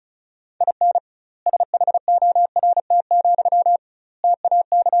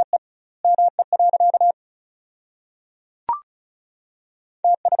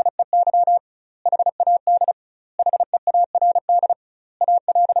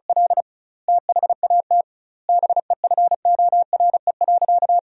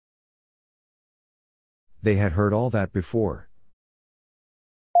 They had heard all that before.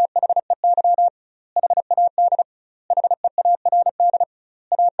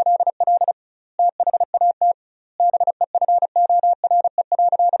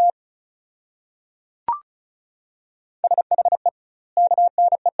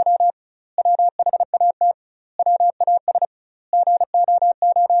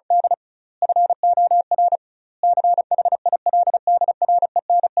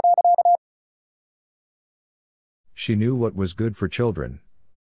 She knew what was good for children.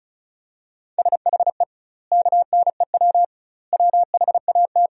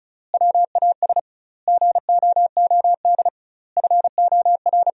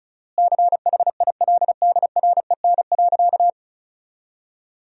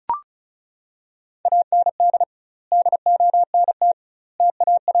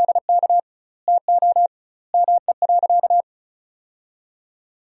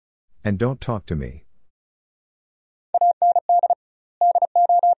 And don't talk to me.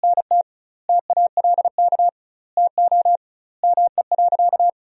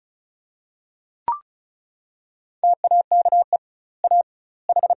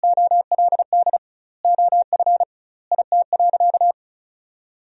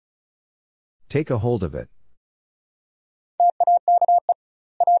 Take a hold of it.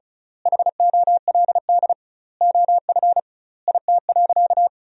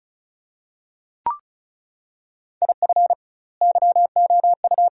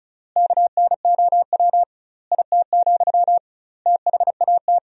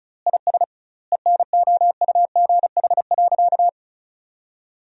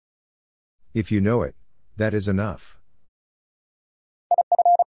 If you know it, That is enough.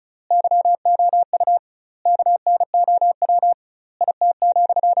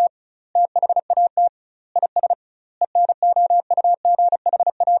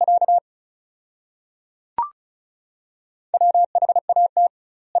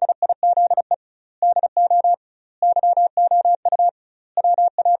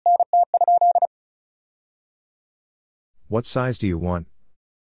 What size do you want?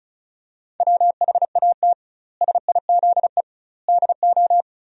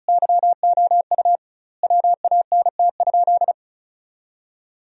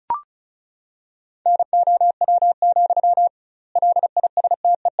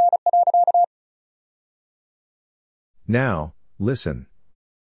 Now, listen.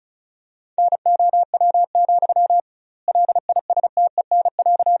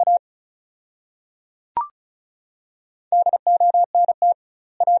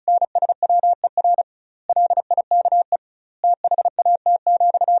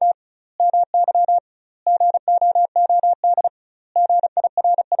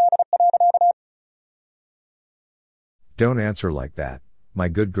 Don't answer like that, my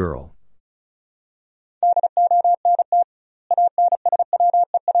good girl.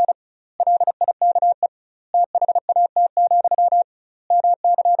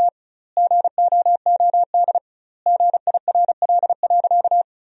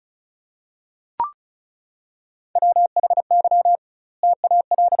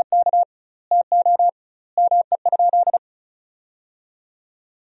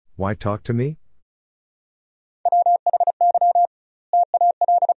 Why talk to me?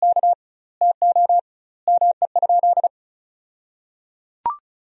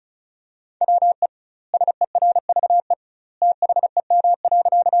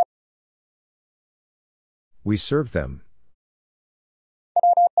 We serve them.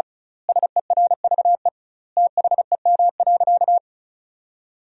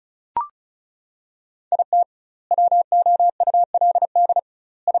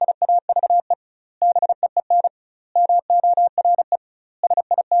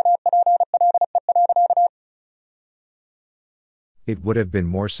 It would have been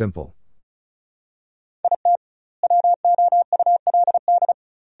more simple.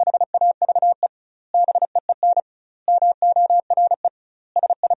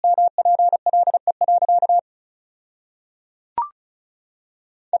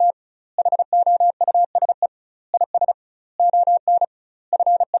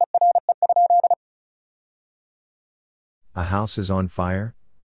 A house is on fire?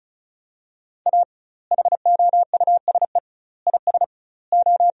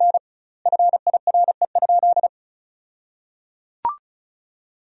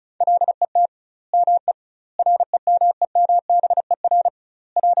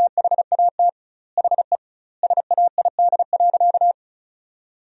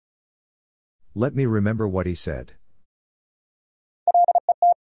 Let me remember what he said.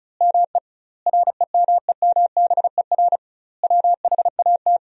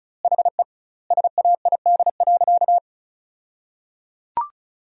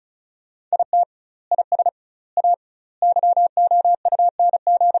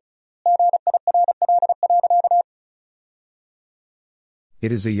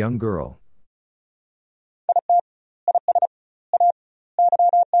 It is a young girl.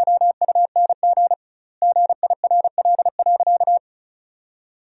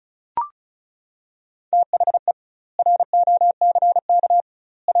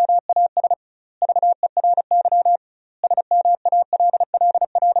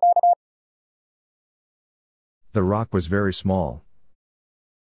 The rock was very small.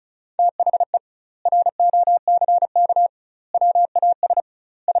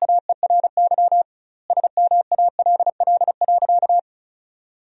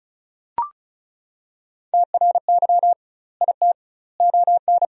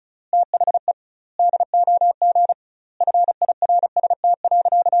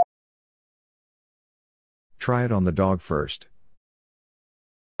 Try it on the dog first.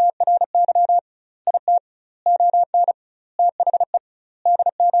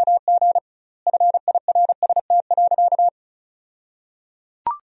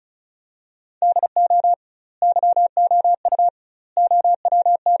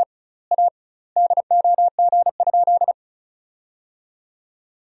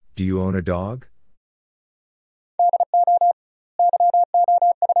 Do you own a dog?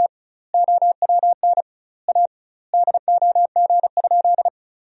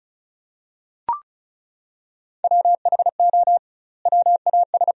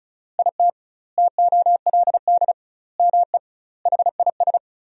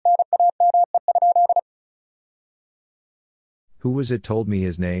 Who was it told me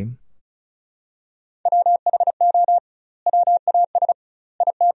his name?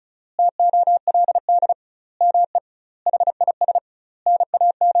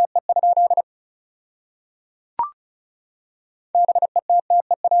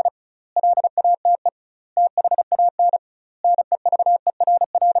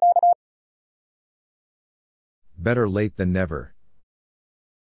 Better late than never.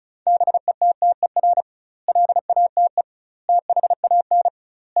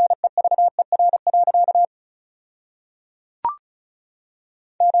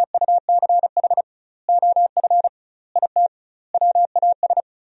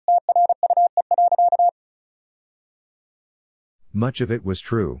 Much of it was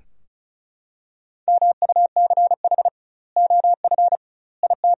true.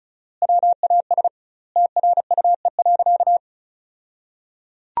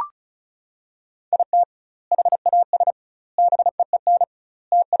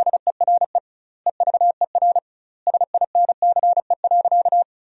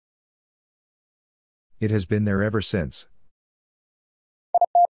 It has been there ever since.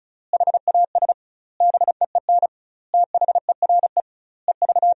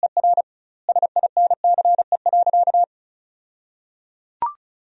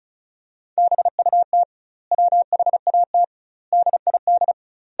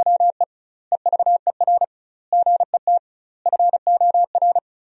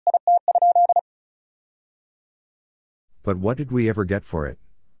 But what did we ever get for it?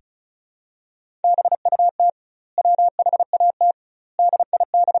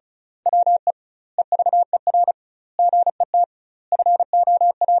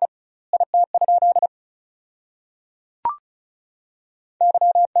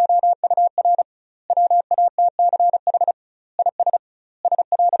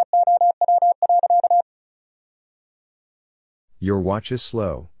 Your watch is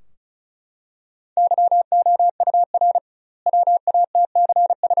slow.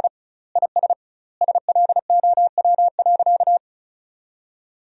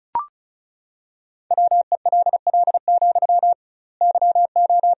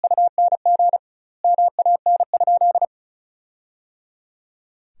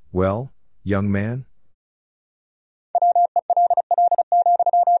 Well, young man?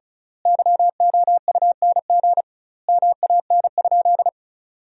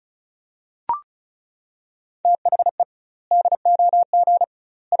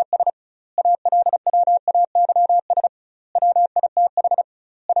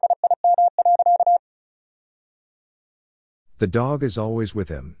 The dog is always with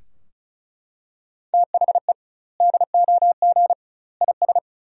him.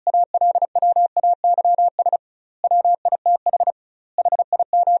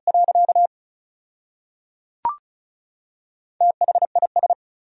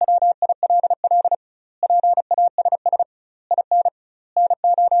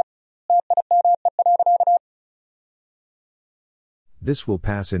 This will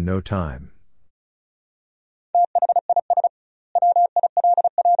pass in no time.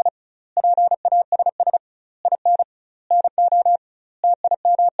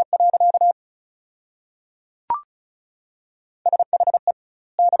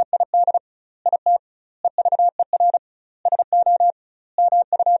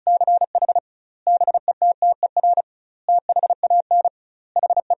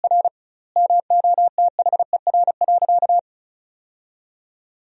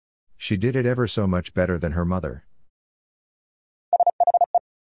 She did it ever so much better than her mother.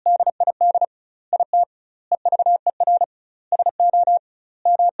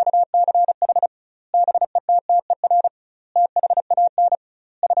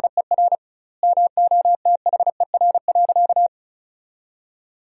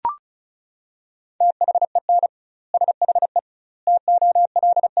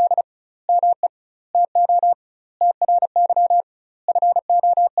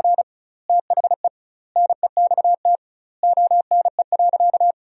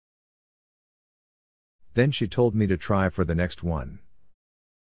 Then she told me to try for the next one.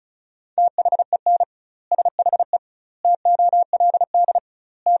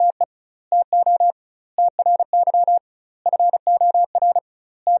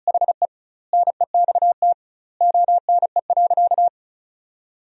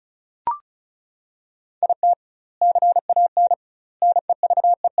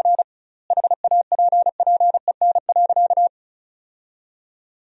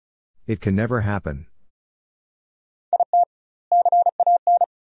 It can never happen.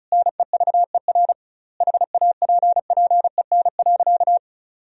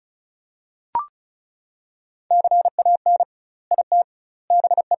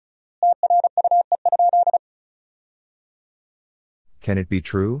 Can it be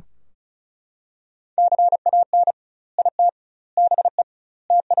true?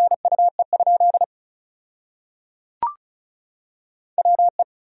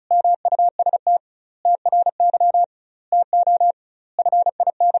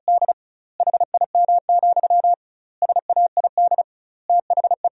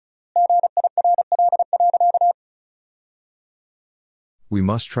 We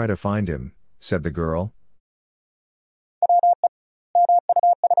must try to find him, said the girl.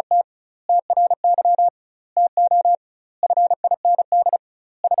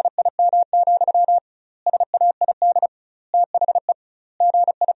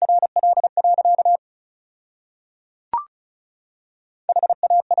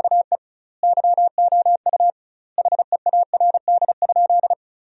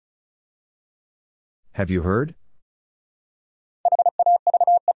 Have you heard?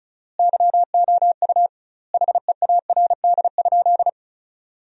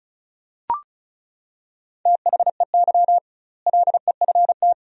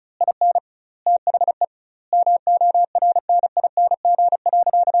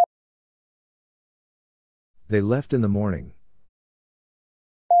 They left in the morning.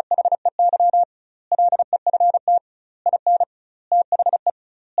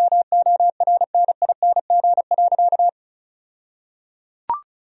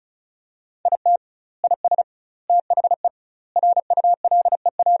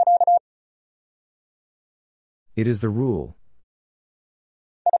 It is the rule.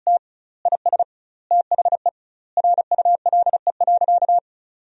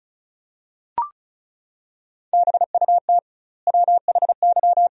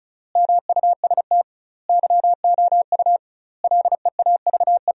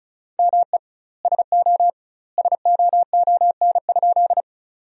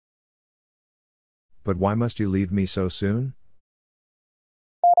 But why must you leave me so soon?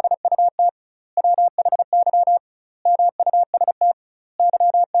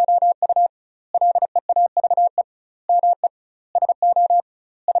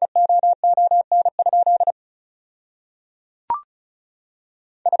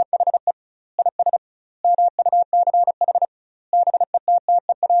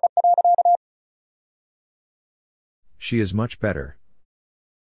 She is much better.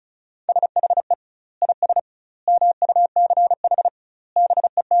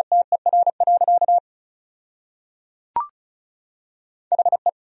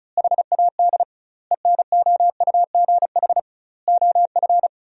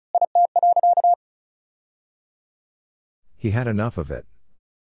 He had enough of it.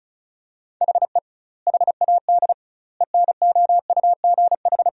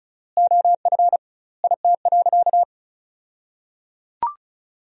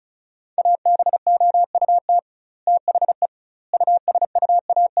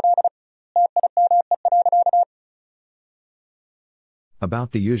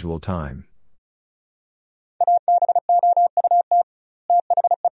 About the usual time.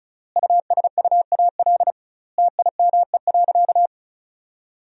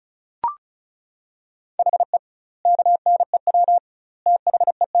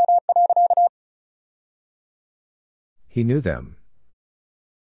 He knew them.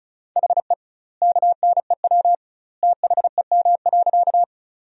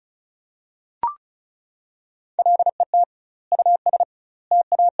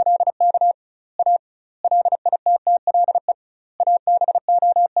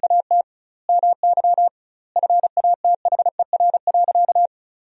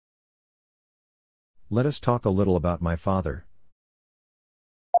 Let us talk a little about my father.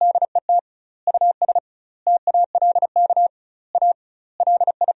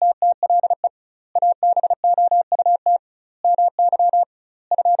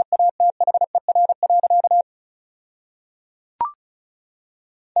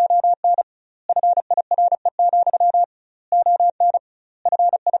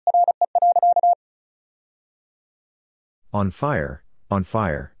 On fire, on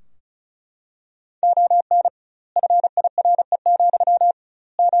fire.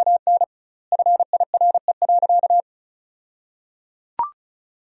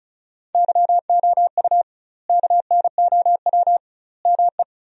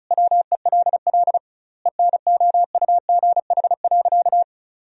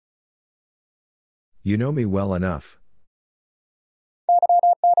 You know me well enough.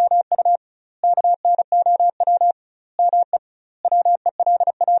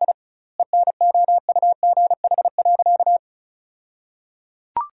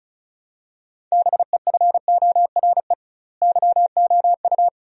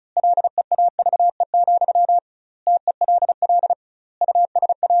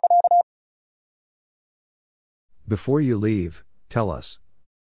 Before you leave, tell us.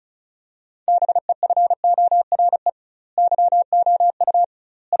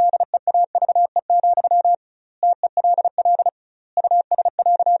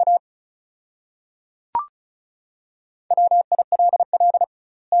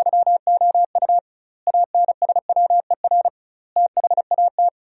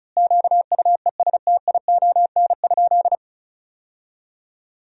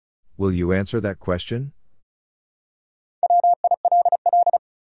 Will you answer that question?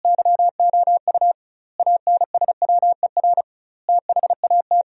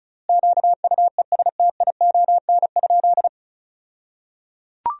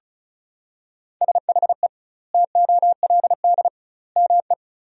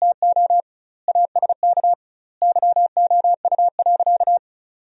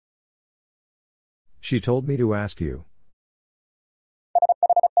 She told me to ask you.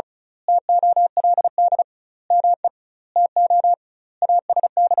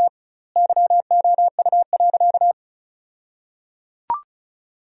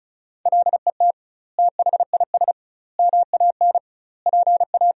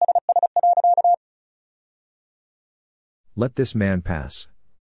 Let this man pass.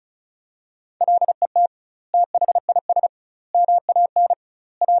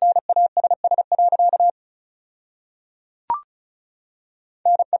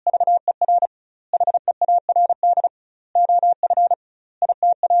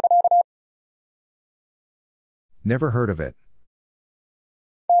 Never heard of it.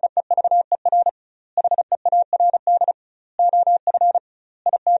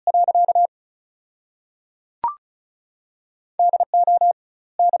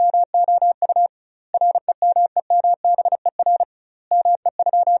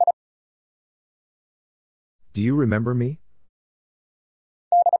 Do you remember me?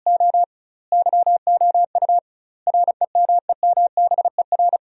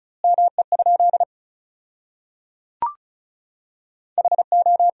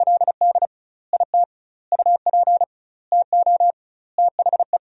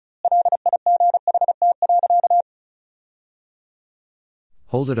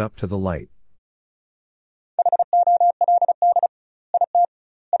 Hold it up to the light.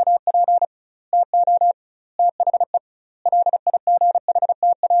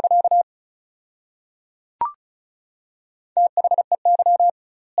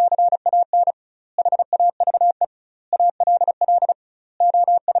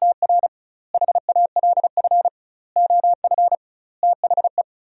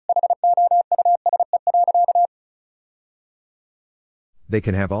 They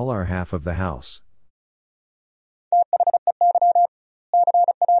can have all our half of the house.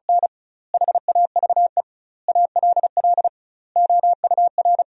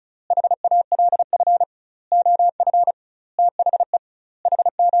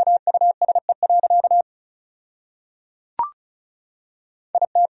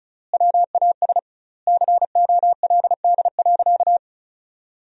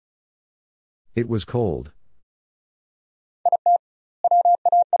 It was cold.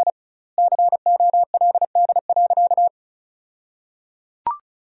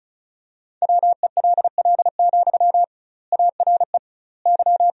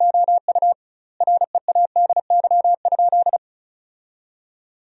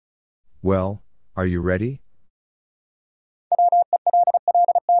 Well, are you ready?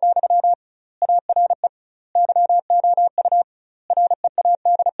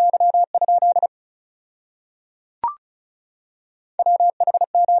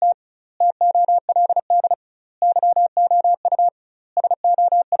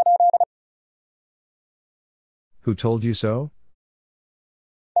 Who told you so?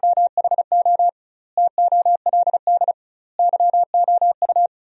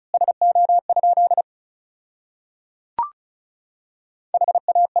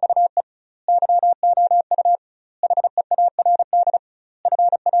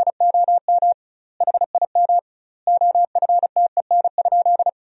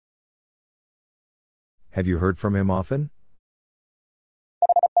 Have you heard from him often?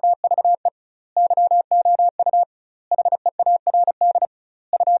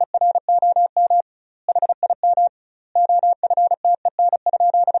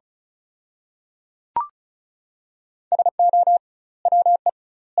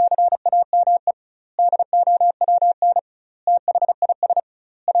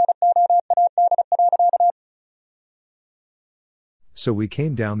 So we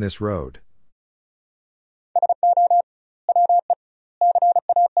came down this road.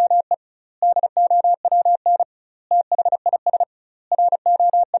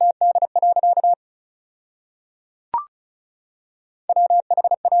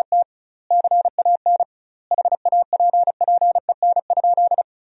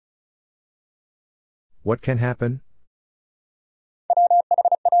 What can happen?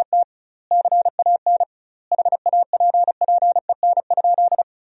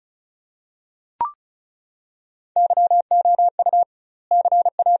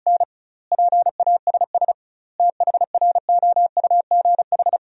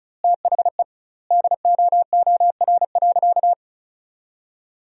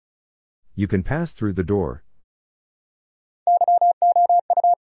 You can pass through the door.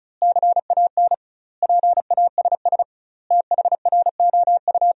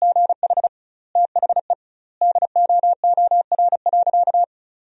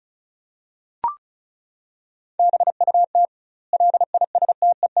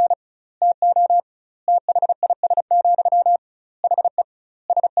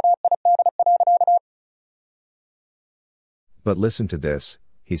 But listen to this,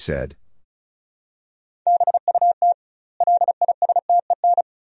 he said.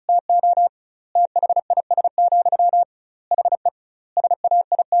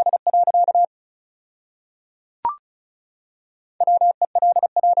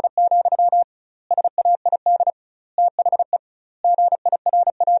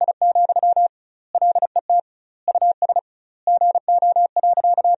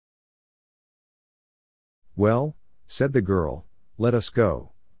 Well, said the girl, let us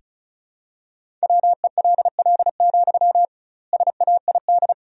go.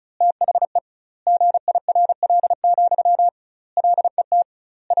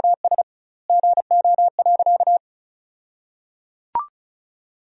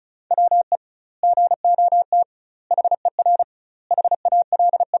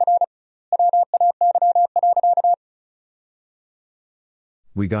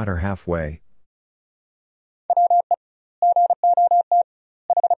 We got her halfway.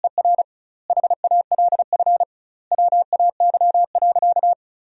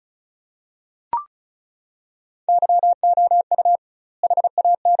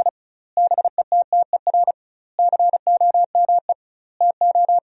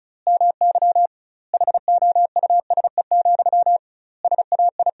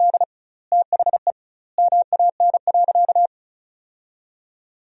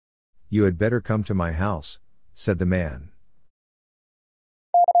 You had better come to my house, said the man.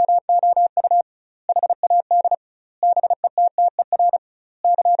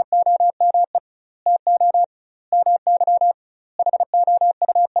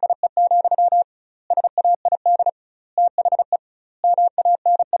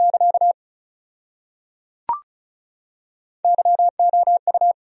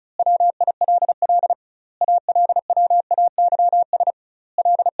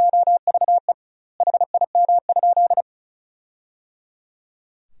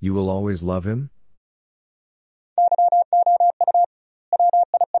 You will always love him?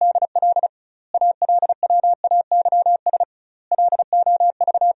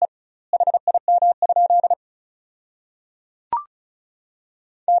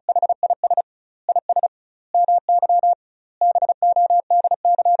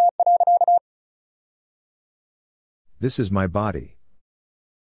 This is my body.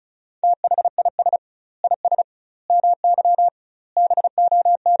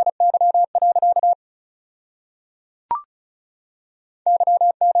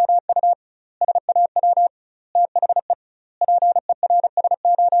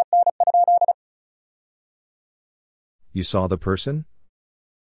 You saw the person?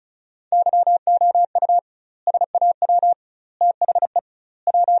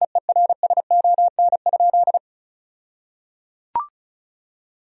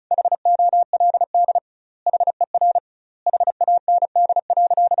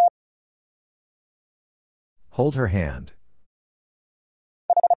 Hold her hand.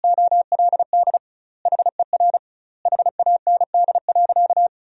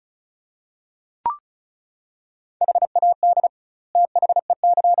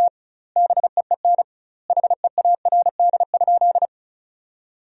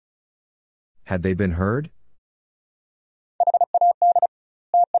 Had they been heard?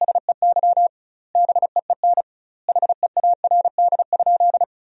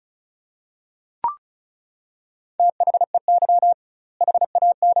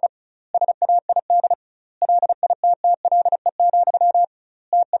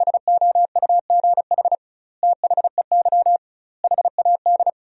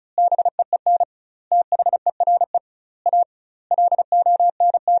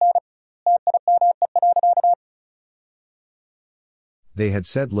 They had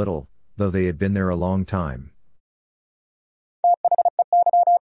said little, though they had been there a long time.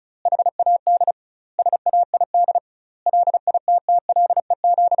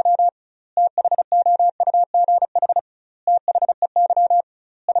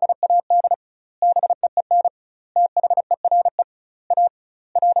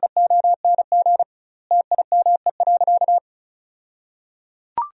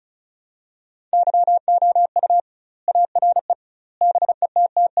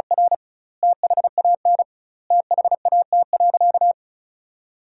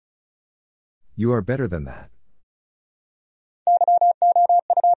 You are better than that.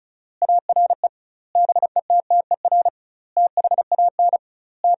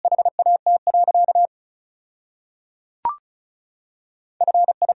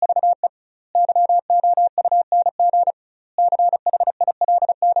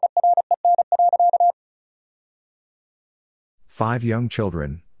 Five young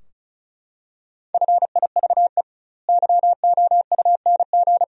children.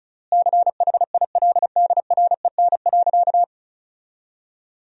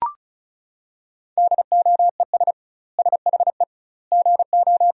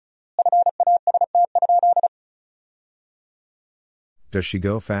 Does she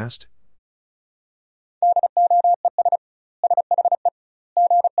go fast?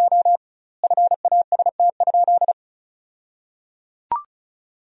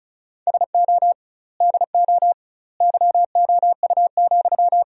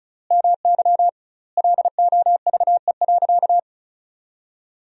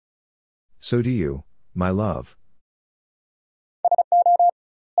 So do you, my love.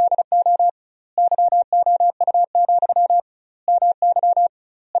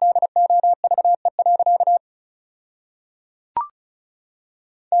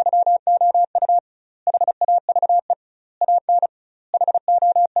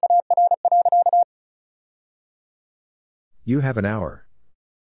 You have an hour.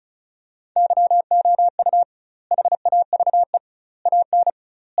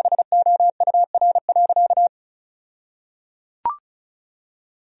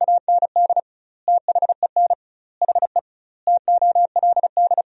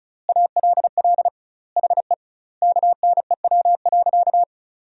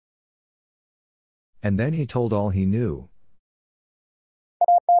 And then he told all he knew.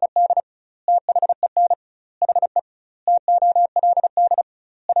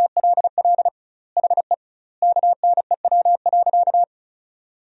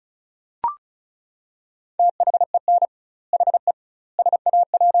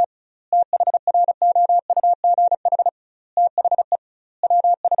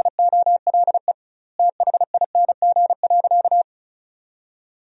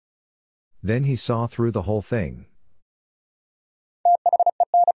 Then he saw through the whole thing.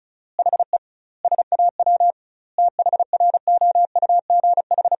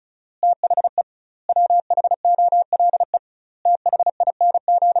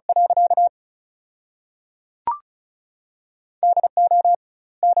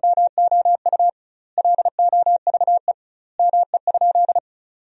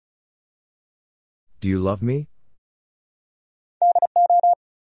 Do you love me?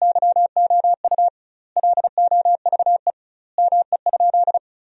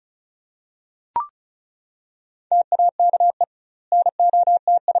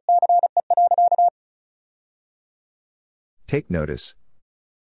 Take notice.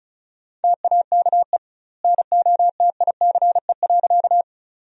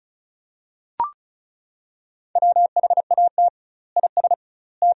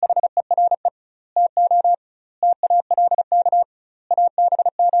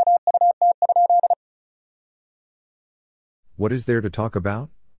 What is there to talk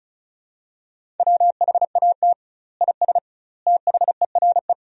about?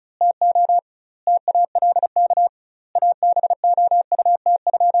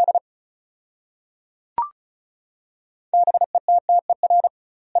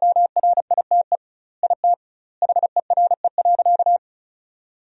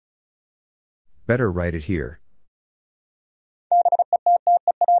 Better write it here.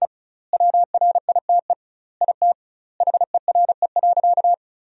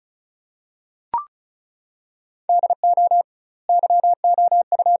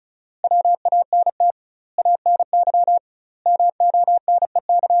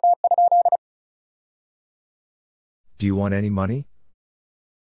 Do you want any money?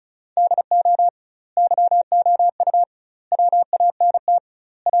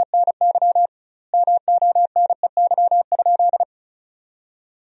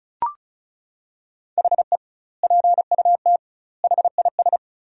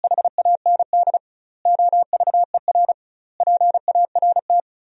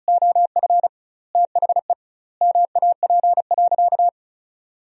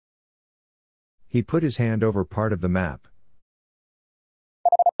 He put his hand over part of the map.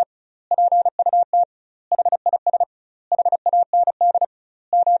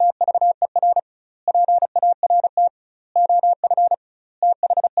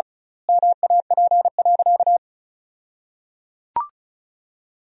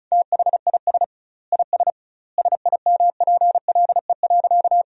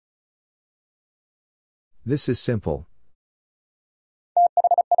 This is simple.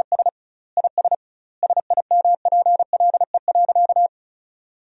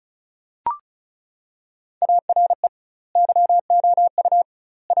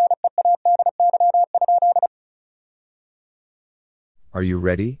 Are you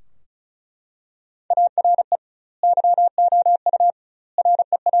ready?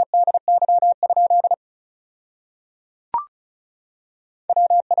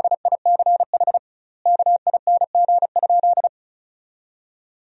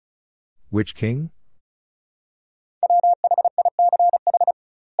 Which king?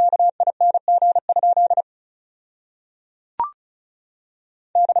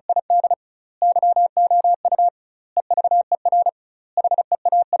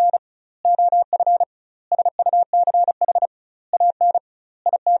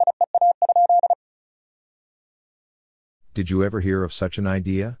 Did you ever hear of such an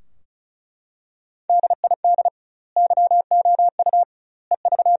idea?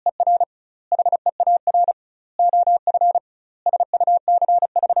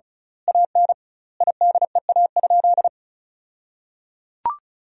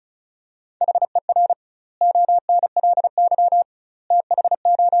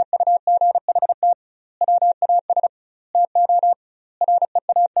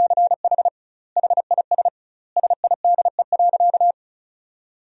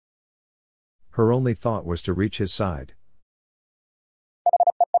 Her only thought was to reach his side.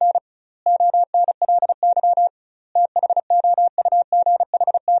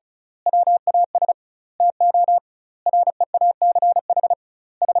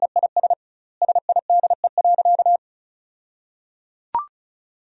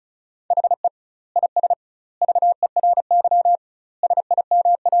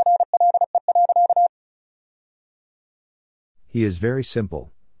 He is very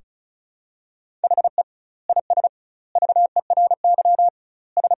simple.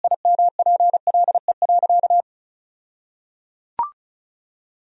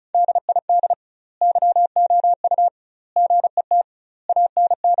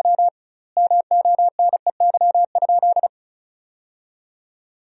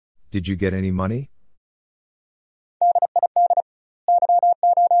 Did you get any money?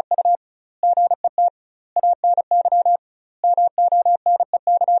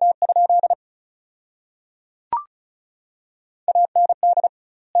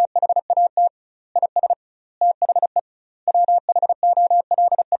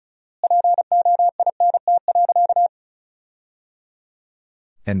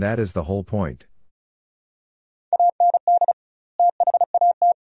 And that is the whole point.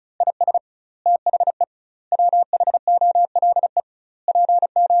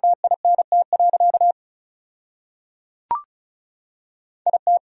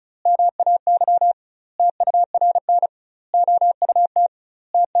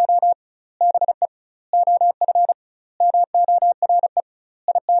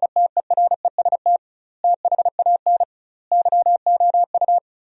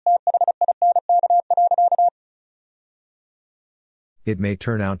 It may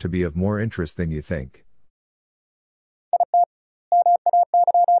turn out to be of more interest than you think.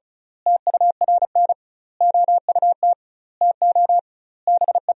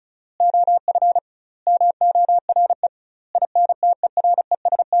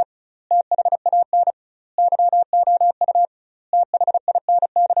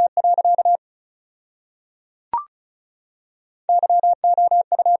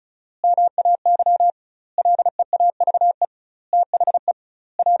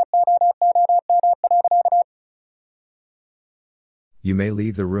 You may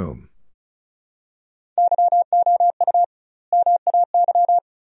leave the room.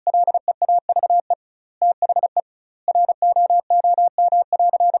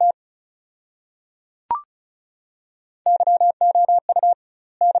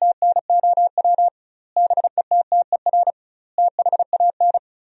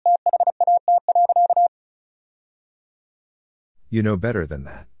 You know better than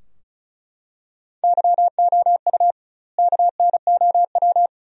that.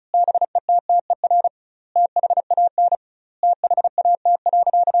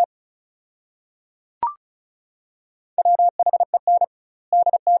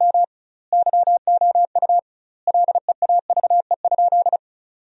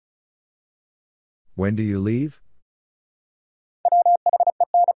 When do you leave?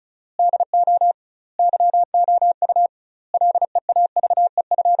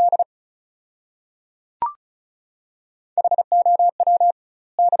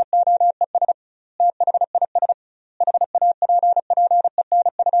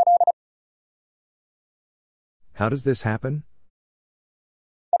 How does this happen?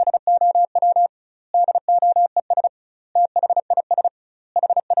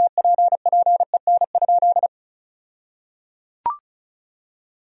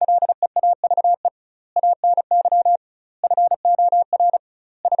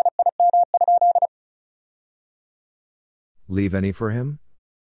 Leave any for him?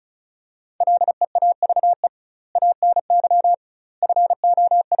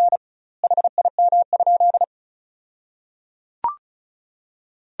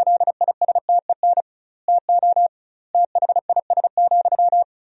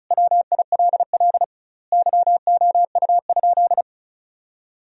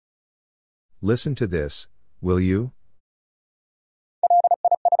 Listen to this, will you?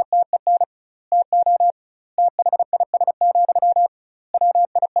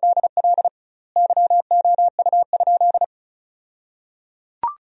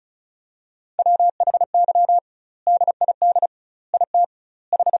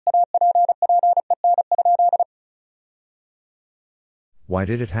 Why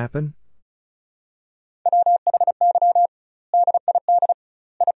did it happen?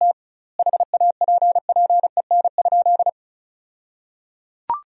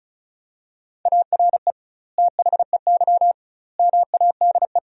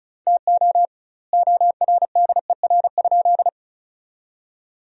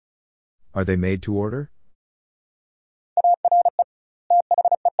 Are they made to order?